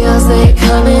these feels, they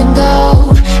come and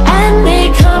go, and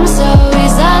they come so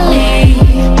easily.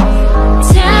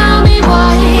 Tell me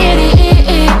what it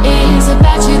is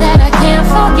about you that I can't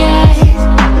forget,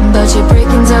 but you're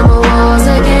breaking down my walls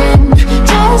again,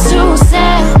 just to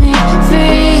set me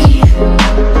free.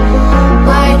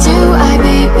 Why do I,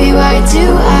 baby, why do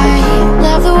I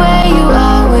love the way you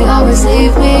always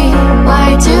leave me?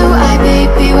 Why do I,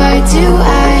 baby, why do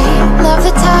I love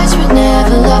the touch but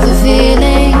never love the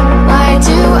feeling? Why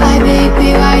do I,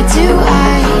 baby, why do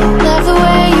I love the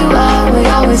way you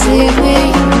always leave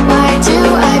me? Why do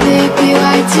I, baby,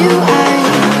 why do I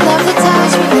love the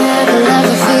touch but never love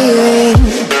the feeling?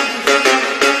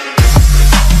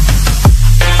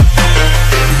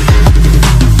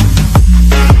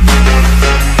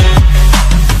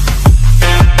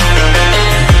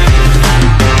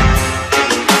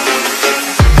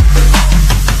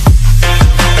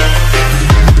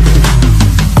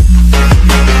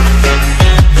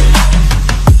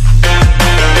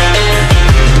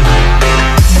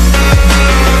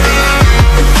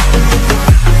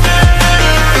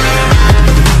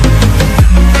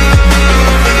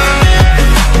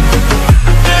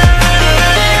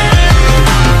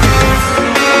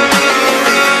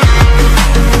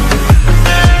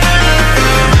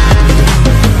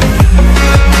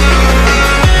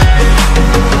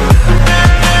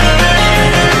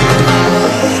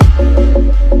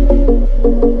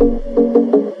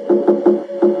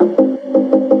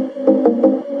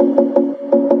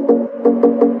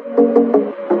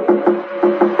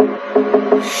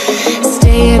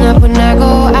 Staying up when I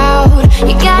go out,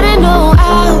 you gotta know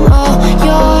I'm all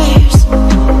yours.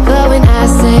 But when I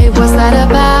say what's that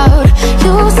about,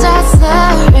 you start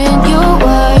slurring your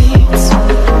words.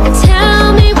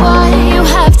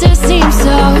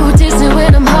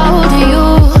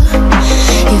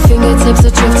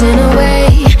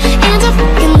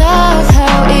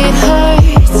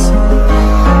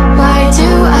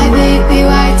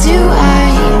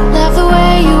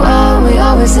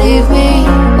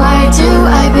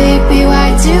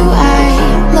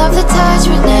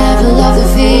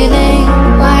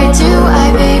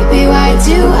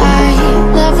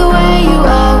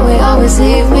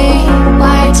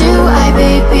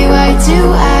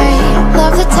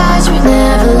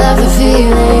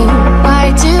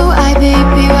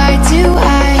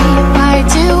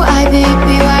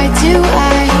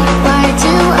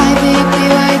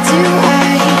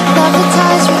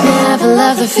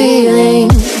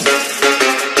 feeling.